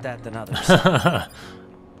better at that than others.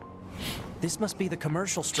 This must be the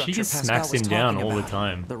commercial structure She just Pascal smacks was him down talking all the about.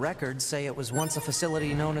 time. The records say it was once a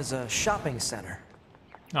facility known as a shopping center.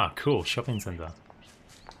 Ah, cool. Shopping center.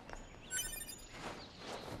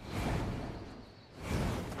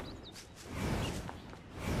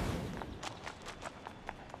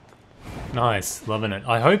 Nice, loving it.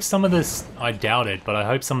 I hope some of this, I doubt it, but I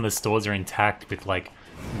hope some of the stores are intact with like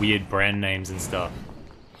weird brand names and stuff.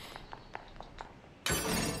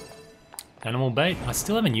 Animal bait? I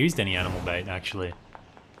still haven't used any animal bait, actually.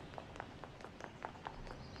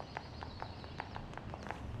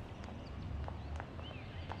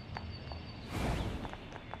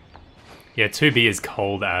 Yeah, 2B is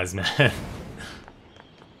cold as, man.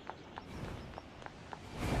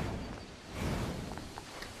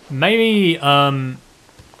 Maybe,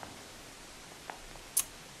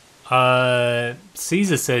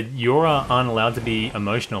 Caesar said Yora aren't allowed to be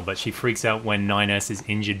emotional, but she freaks out when 9S is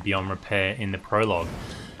injured beyond repair in the prologue.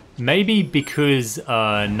 Maybe because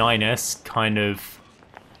 9S kind of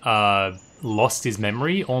lost his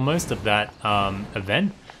memory almost of that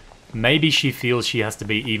event. Maybe she feels she has to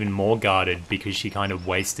be even more guarded because she kind of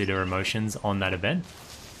wasted her emotions on that event,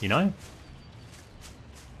 you know?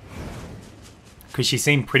 Because she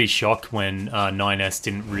seemed pretty shocked when 9S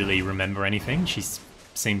didn't really remember anything. She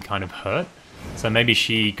seemed kind of hurt. So maybe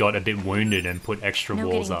she got a bit wounded and put extra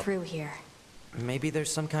walls up. Through here. Maybe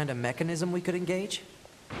there's some kind of mechanism we could engage?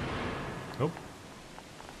 Oh.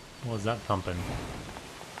 What was that thumping?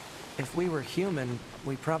 If we were human,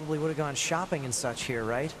 we probably would have gone shopping and such here,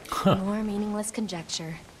 right? More meaningless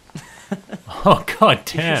conjecture. Oh, god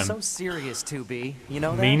You're damn. so serious, 2B. You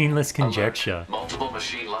know that? Meaningless conjecture. Multiple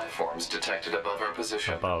machine life forms detected above our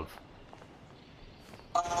position. Above.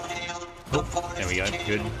 Oh, there we go.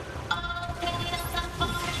 Good.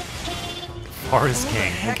 Forest Who the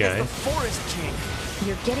King. heck Okay. is the Forest King?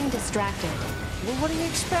 You're getting distracted. Well, what do you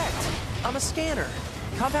expect? I'm a scanner.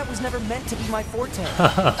 Combat was never meant to be my forte.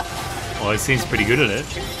 Well, he seems pretty good at it.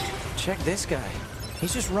 Check this guy.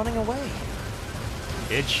 He's just running away.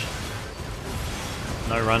 Bitch.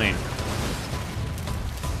 No running.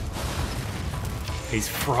 He's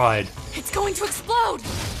fried. It's going to explode!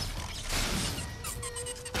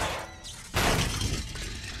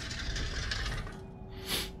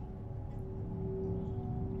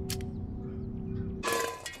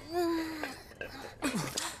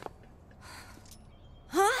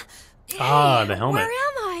 Huh? Ah, the helmet. Where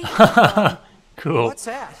am I? Cool. What's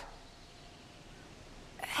that?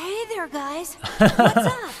 Hey there, guys. What's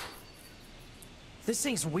up? This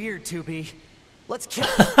thing's weird, 2B. Let's kill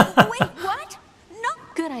it. Wait, what? No.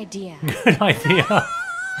 Good idea. Good idea.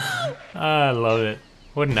 I love it.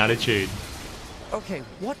 What an attitude. Okay,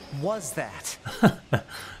 what was that?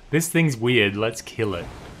 This thing's weird. Let's kill it.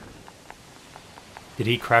 Did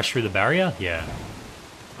he crash through the barrier? Yeah.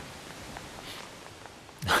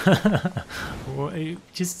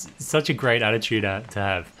 Just such a great attitude to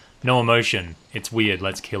have. No emotion. It's weird.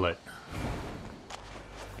 Let's kill it.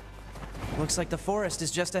 Looks like the forest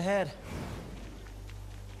is just ahead.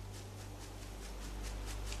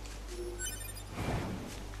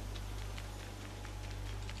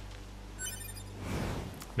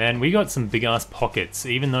 Man, we got some big ass pockets,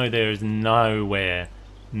 even though there is nowhere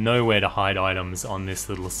to hide items on this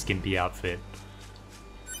little skimpy outfit.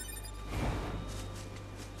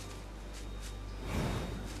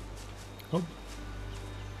 Oh.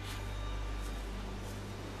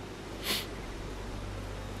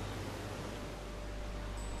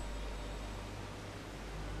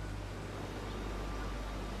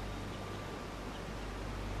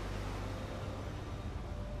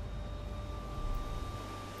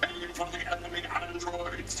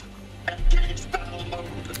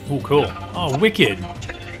 Oh, cool. Oh, wicked.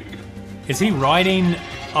 Is he riding?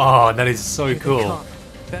 Oh, that is so cool.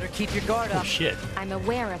 Better keep your guard Oh, up. shit. I'm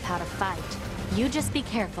aware of how to fight. You just be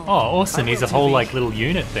careful. Oh, awesome. He's a whole, like, little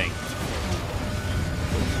unit thing.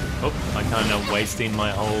 Oh, I'm kind of wasting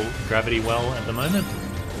my whole gravity well at the moment.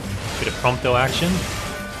 Bit of prompto action.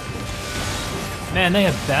 Man, they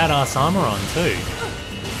have badass armor on, too.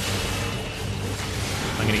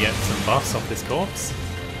 I'm gonna get some buffs off this corpse.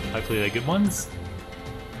 Hopefully they're good ones.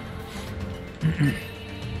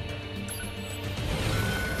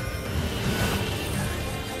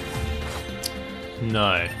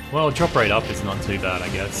 No. Well, drop rate up is not too bad, I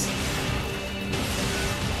guess.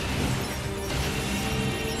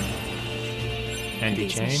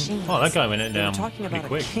 Anti-chain. Oh, that guy went it down talking pretty about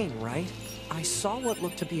quick. a king, right? I saw what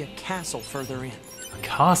looked to be a castle further in. A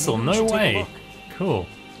castle? Maybe we No should take a way. look. Cool.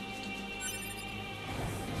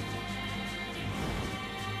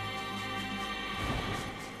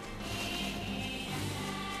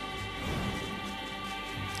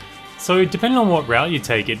 So, depending on what route you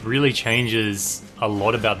take, it really changes a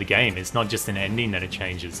lot about the game. It's not just an ending that it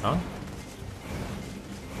changes, huh?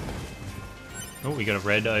 Oh, we got a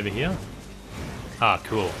red over here. Ah,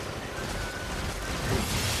 cool.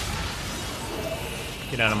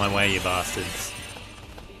 Get out of my way, you bastards.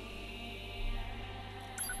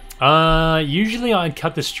 Usually I'd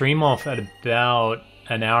cut the stream off at about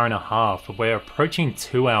an hour and a half, but we're approaching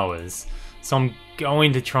 2 hours. So I'm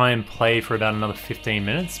going to try and play for about another 15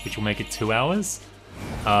 minutes, which will make it 2 hours.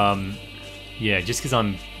 Yeah, just because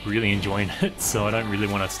I'm really enjoying it, so I don't really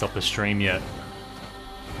want to stop the stream yet.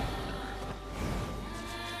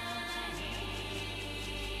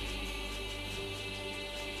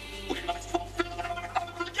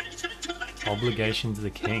 Obligation to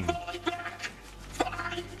the king.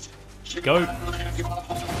 Go!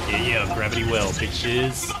 Yeah, gravity well,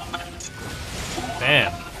 bitches.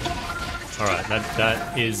 Bam! Alright,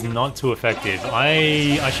 that is not too effective.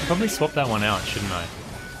 I should probably swap that one out, shouldn't I?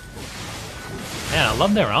 Man, I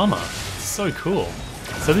love their armor. It's so cool.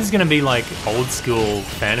 So this is going to be like old school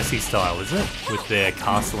fantasy style, is it? With their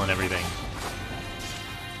castle and everything.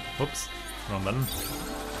 Whoops, wrong button.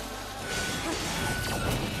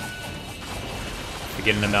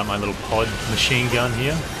 Forgetting about my little pod machine gun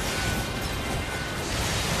here.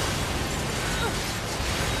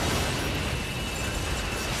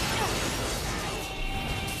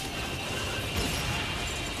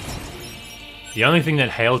 The only thing that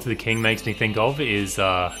Hail to the King makes me think of is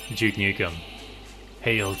Duke Nukem.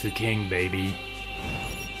 Hail to the King, baby.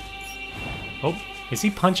 Oh, is he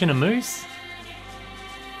punching a moose?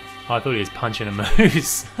 Oh, I thought he was punching a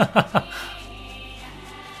moose.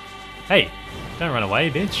 Hey, don't run away,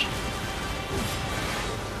 bitch.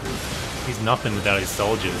 He's nothing without his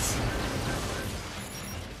soldiers.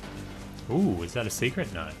 Ooh, is that a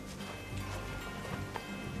secret? No.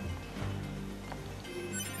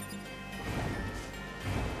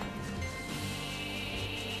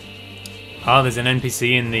 Ah, there's an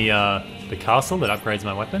NPC in the castle that upgrades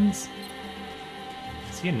my weapons.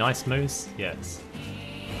 Is he a nice moose? Yes.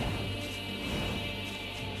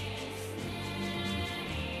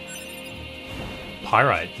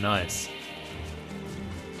 Pyrite, nice.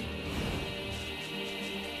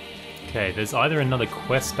 Okay, there's either another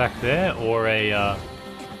quest back there or a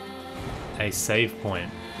save point.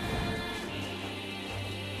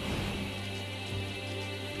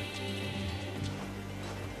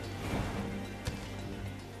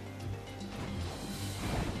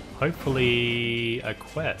 Hopefully a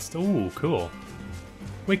quest. Ooh, cool.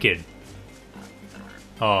 Wicked.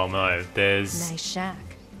 Oh no, there's... Nice shack.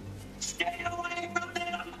 Stay away from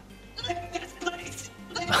them! Leave this place!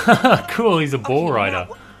 Cool, he's a ball rider.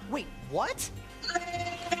 Wait, what?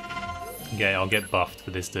 Okay, I'll get buffed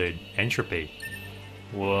for this dude. Entropy.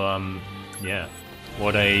 Well, yeah.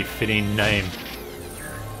 What a fitting name.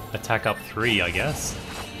 Attack up 3, I guess.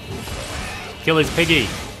 Kill his piggy!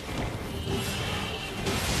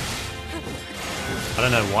 I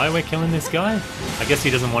don't know why we're killing this guy. I guess he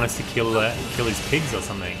doesn't want us to kill his pigs or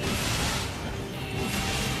something.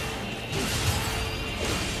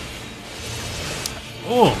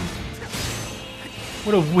 Oh!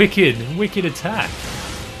 What a wicked attack.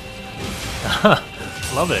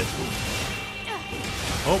 Love it.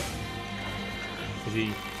 Oh. Is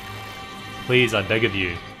he... Please, I beg of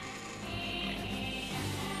you.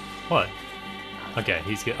 What? Okay,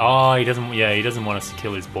 he's good. Oh, he doesn't... Yeah, he doesn't want us to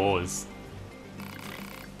kill his boars.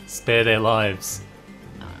 Spare their lives.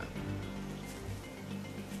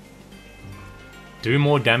 Do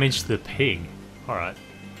more damage to the pig. Alright.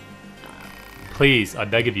 Please, I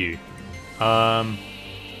beg of you.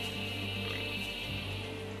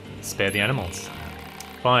 Spare the animals.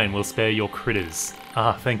 Fine, we'll spare your critters.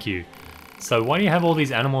 Ah, thank you. So why do you have all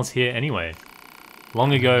these animals here anyway?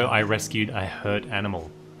 Long ago, I rescued a hurt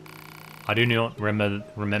animal. I do not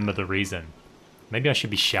remember the reason. Maybe I should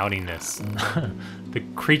be shouting this. The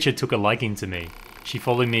creature took a liking to me. She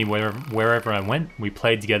followed me wherever I went. We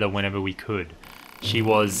played together whenever we could. She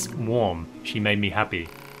was warm. She made me happy.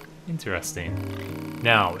 Interesting.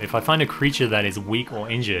 Now, if I find a creature that is weak or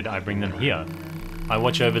injured, I bring them here. I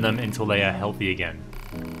watch over them until they are healthy again.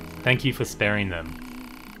 Thank you for sparing them.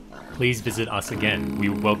 Please visit us again. We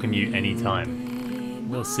welcome you anytime.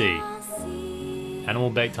 We'll see. Animal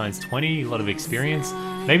bait times 20, a lot of experience.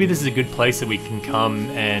 Maybe this is a good place that we can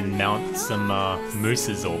come and mount some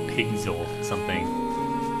mooses or pigs or something.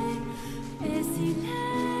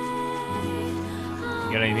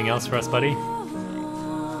 You got anything else for us, buddy?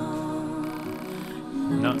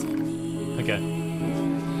 No? Okay.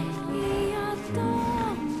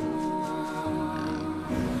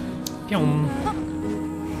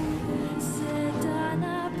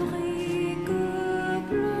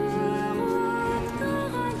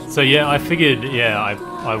 So yeah, I figured, yeah,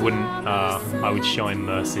 I wouldn't, I would show him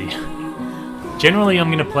mercy. Generally,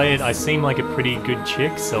 I'm gonna play it. I seem like a pretty good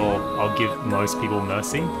chick, so I'll give most people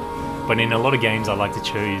mercy. But in a lot of games, I like to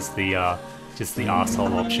choose the, just the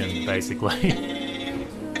asshole option, basically.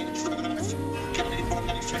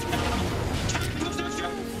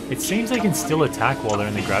 It seems they can still attack while they're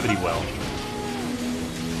in the gravity well.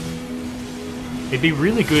 It'd be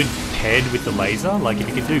really good paired with the laser. Like, if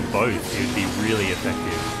you could do both, it would be really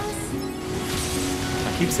effective.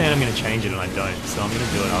 I keep saying I'm going to change it and I don't, so I'm going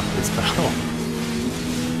to do it after this battle.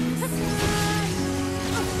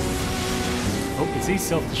 Oh, is he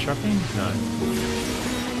self-destructing? No.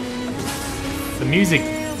 The music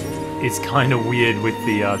is kind of weird with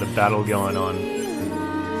the battle going on.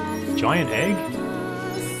 Giant egg?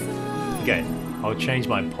 Okay, I'll change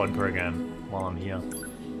my pod program while I'm here.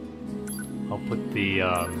 I'll put the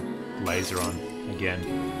laser on again.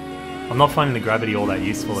 I'm not finding the gravity all that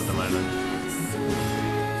useful at the moment.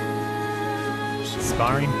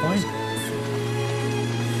 Sparring point?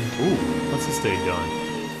 Ooh, what's this dude doing?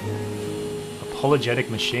 Apologetic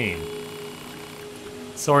machine.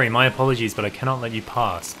 Sorry, my apologies, but I cannot let you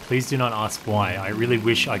pass. Please do not ask why. I really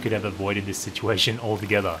wish I could have avoided this situation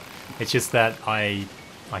altogether. It's just that I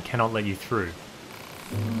cannot let you through.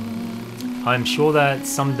 I'm sure that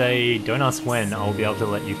someday, don't ask when, I'll be able to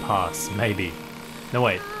let you pass. Maybe. No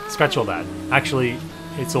wait, scratch all that. Actually,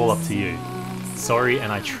 it's all up to you. Sorry,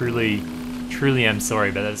 and I truly am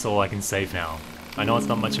sorry, but that's all I can say for now. I know it's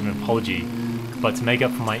not much of an apology, but to make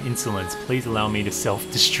up for my insolence, please allow me to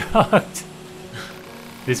self-destruct.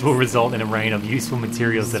 This will result in a rain of useful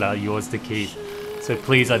materials that are yours to keep. So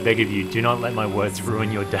please, I beg of you, do not let my words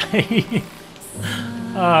ruin your day.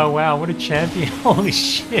 Oh wow, what a champion. Holy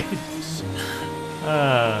shit.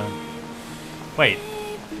 Wait,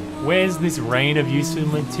 where's this rain of useful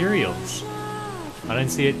materials? I don't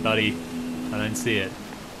see it, buddy. I don't see it.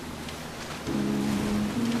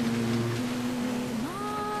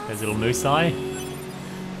 There's a little moose eye.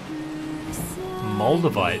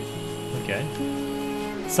 Moldavite. Okay.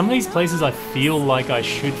 Some of these places I feel like I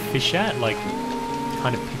should fish at, like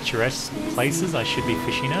kind of picturesque places I should be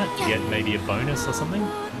fishing at to get maybe a bonus or something.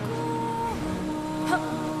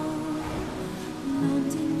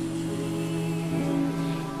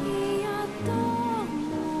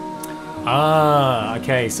 Ah,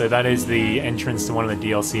 okay, so that is the entrance to one of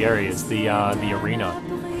the DLC areas, the arena.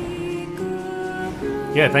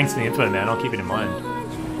 Yeah, thanks for the info, man. I'll keep it in mind.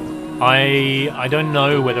 I don't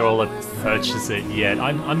know whether I'll purchase it yet.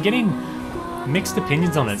 I'm getting mixed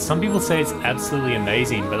opinions on it. Some people say it's absolutely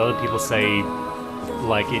amazing, but other people say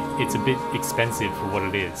like it's a bit expensive for what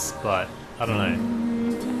it is. But I don't know.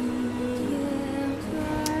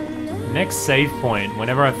 Next save point.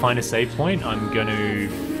 Whenever I find a save point, I'm going to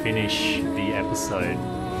finish the episode.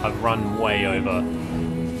 I've run way over.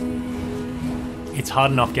 it's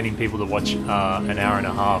hard enough getting people to watch an hour and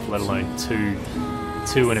a half, let alone two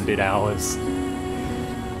and a bit hours.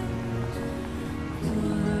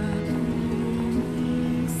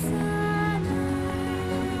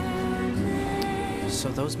 So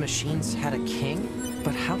those machines had a king?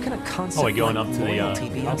 But how can a concept we're going up to the, loyalty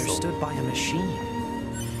be castle. understood by a machine?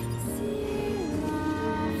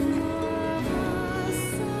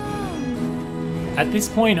 At this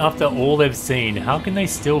point, after all they've seen, how can they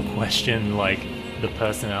still question, like, the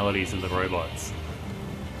personalities of the robots?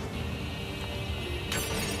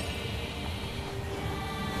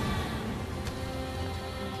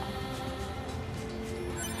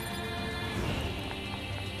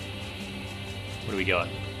 What do we got?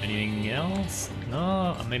 Anything else?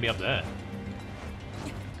 No, maybe up there.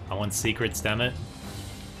 I want secrets, damn it.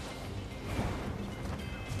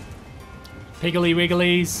 Piggly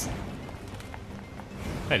Wigglies!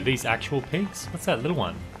 Wait, are these actual pigs? What's that little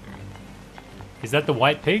one? Is that the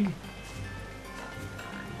white pig?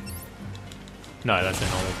 No, that's a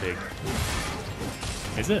normal pig.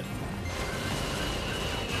 Is it?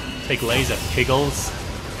 Take laser, piggles.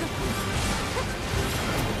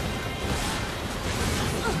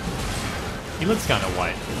 He looks kind of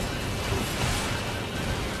white.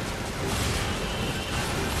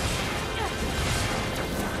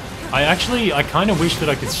 I kind of wish that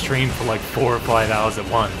I could stream for like 4 or 5 hours at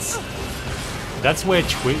once. That's where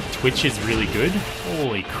Twitch is really good.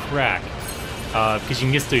 Holy crack. Because you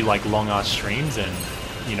can just do like long ass streams and,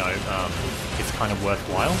 you know, it's kind of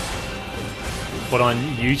worthwhile. But on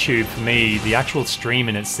YouTube, for me, the actual stream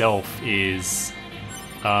in itself is...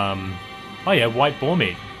 oh yeah, white boar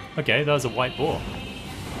meat. Okay, that was a white boar.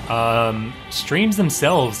 Streams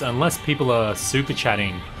themselves, unless people are super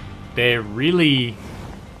chatting, they're really...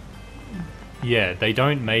 yeah, they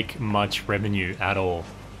don't make much revenue at all.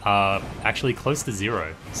 Actually close to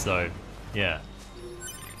zero, so yeah.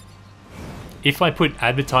 If I put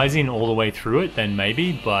advertising all the way through it, then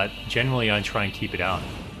maybe, but generally I try and keep it out.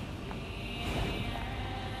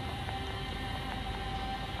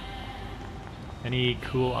 Any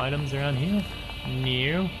cool items around here?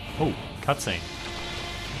 No. Oh, cutscene.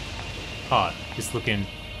 Ah, just looking.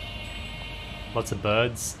 Lots of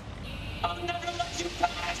birds. I'll never let you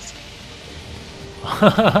pass.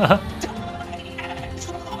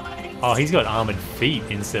 Oh, he's got armored feet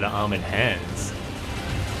instead of armored hands.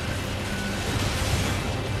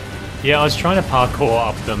 Yeah, I was trying to parkour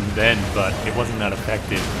up them then, but it wasn't that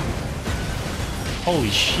effective. Holy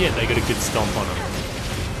shit, they got a good stomp on them.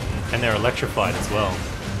 And they're electrified as well.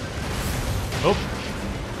 Oh.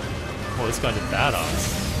 Oh, this guy's a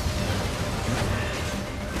badass.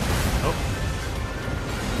 Oh.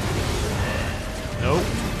 Nope.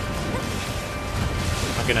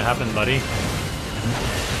 Not gonna happen, buddy.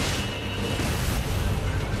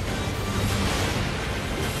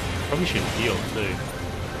 Probably should heal too.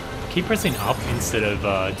 Keep pressing up instead of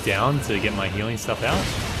down to get my healing stuff out.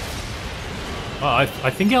 Oh, I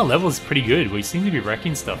think our level is pretty good. We seem to be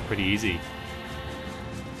wrecking stuff pretty easy.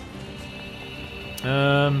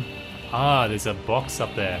 There's a box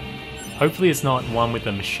up there. Hopefully it's not one with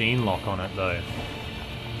a machine lock on it though.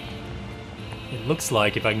 It looks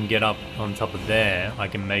like if I can get up on top of there, I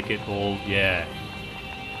can make it all, yeah.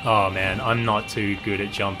 Oh man, I'm not too good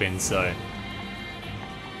at jumping, so...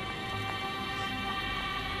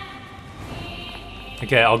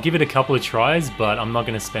 okay, I'll give it a couple of tries, but I'm not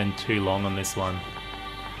going to spend too long on this one.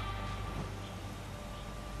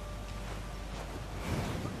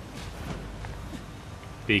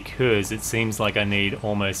 Because it seems like I need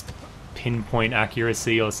almost pinpoint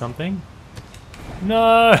accuracy or something.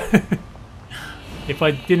 No! If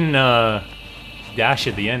I didn't dash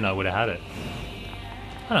at the end, I would have had it.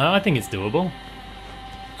 I don't know, I think it's doable.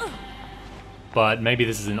 But maybe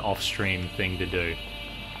this is an off-stream thing to do.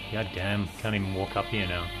 God damn, can't even walk up here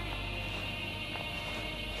now.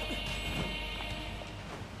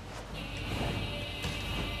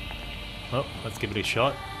 Well, let's give it a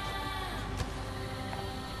shot.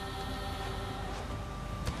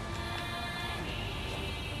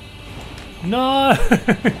 No!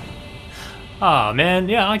 Ah, man,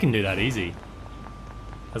 yeah, I can do that easy.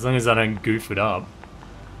 As long as I don't goof it up.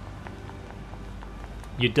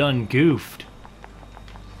 You done goofed.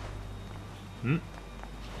 Hmm?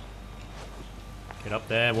 Get up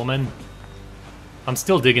there, woman. I'm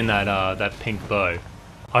still digging that that pink bow.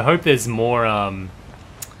 I hope there's more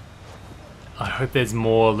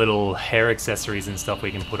little hair accessories and stuff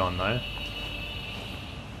we can put on though.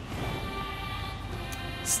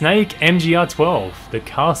 Snake MGR12. The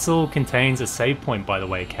castle contains a save point, by the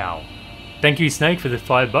way, Cal. Thank you, Snake, for the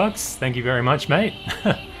 $5. Thank you very much, mate.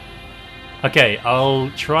 Okay, I'll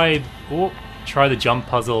try... oh, try the jump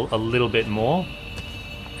puzzle a little bit more,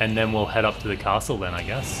 and then we'll head up to the castle then, I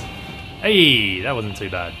guess. Hey, that wasn't too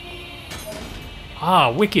bad.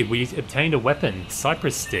 Ah, wicked, we obtained a weapon,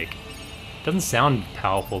 Cypress Stick. Doesn't sound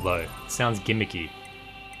powerful though, it sounds gimmicky.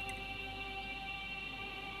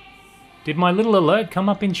 Did my little alert come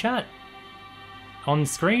up in chat? On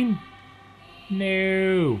screen?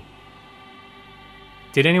 No.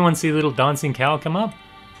 Did anyone see the little dancing cow come up?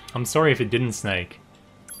 I'm sorry if it didn't, Snake.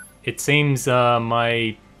 It seems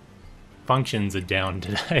my functions are down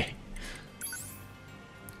today.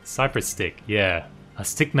 Cypress stick, yeah. A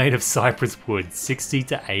stick made of cypress wood, 60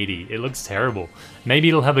 to 80. It looks terrible. Maybe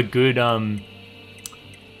it'll have a good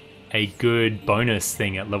bonus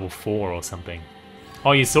thing at level 4 or something.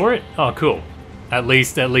 Oh, you saw it? Oh, cool. At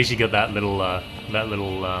least you got that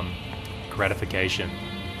little gratification.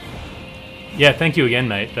 Yeah, thank you again,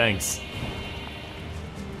 mate. Thanks.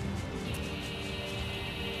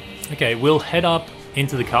 Okay, we'll head up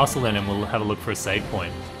into the castle then and we'll have a look for a save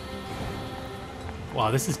point. Wow,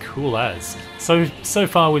 this is cool as. So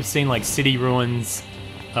far we've seen like city ruins,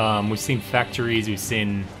 we've seen factories, we've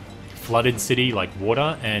seen flooded city like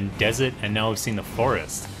water and desert, and now we've seen the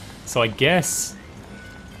forest. So I guess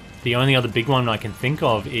the only other big one I can think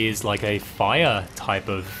of is like a fire type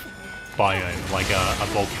of biome, like a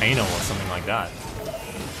volcano or something like that.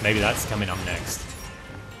 Maybe that's coming up next.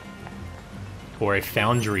 Or a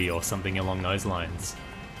foundry or something along those lines.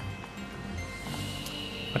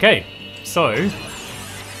 Okay, so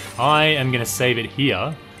I am gonna save it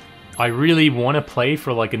here. I really want to play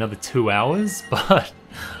for like another 2 hours, but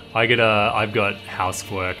I've got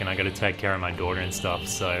housework and I gotta take care of my daughter and stuff,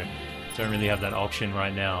 so don't really have that option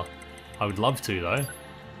right now. I would love to though.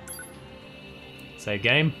 Save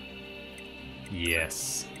game.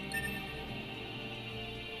 Yes.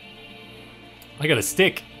 I got a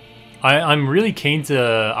stick. I'm really keen to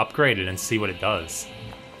upgrade it and see what it does.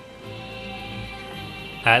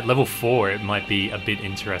 At level 4, it might be a bit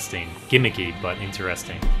interesting. Gimmicky, but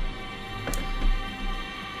interesting.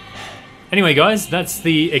 Anyway, guys, that's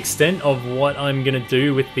the extent of what I'm gonna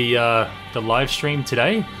do with the live stream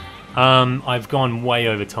today. I've gone way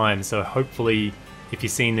over time, so hopefully, if you're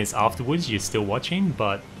seeing this afterwards, you're still watching.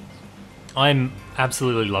 But I'm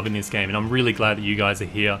absolutely loving this game, and I'm really glad that you guys are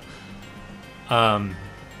here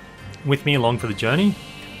with me along for the journey.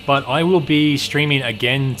 But I will be streaming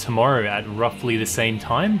again tomorrow at roughly the same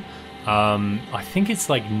time. I think it's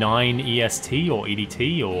like 9 EST or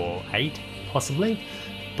EDT or 8 possibly.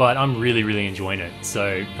 But I'm really enjoying it.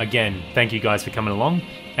 So again, thank you guys for coming along.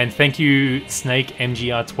 And thank you Snake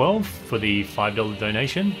MGR12 for the $5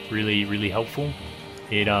 donation. Really helpful.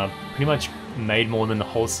 It pretty much made more than the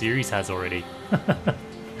whole series has already.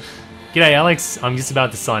 G'day Alex, I'm just about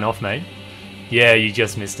to sign off, mate. Yeah, you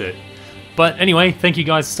just missed it. But anyway, thank you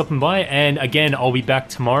guys for stopping by, and again, I'll be back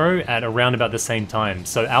tomorrow at around about the same time.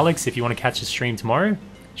 So Alex, if you want to catch the stream tomorrow,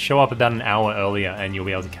 show up about an hour earlier and you'll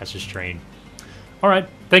be able to catch the stream. Alright,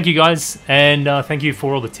 thank you guys, and thank you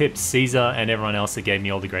for all the tips, Caesar and everyone else that gave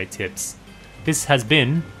me all the great tips. This has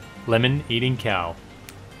been Lemon Eating Cow.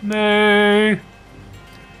 Moo!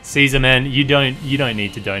 Caesar, man, you don't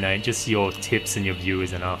need to donate, just your tips and your view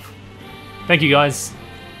is enough. Thank you guys.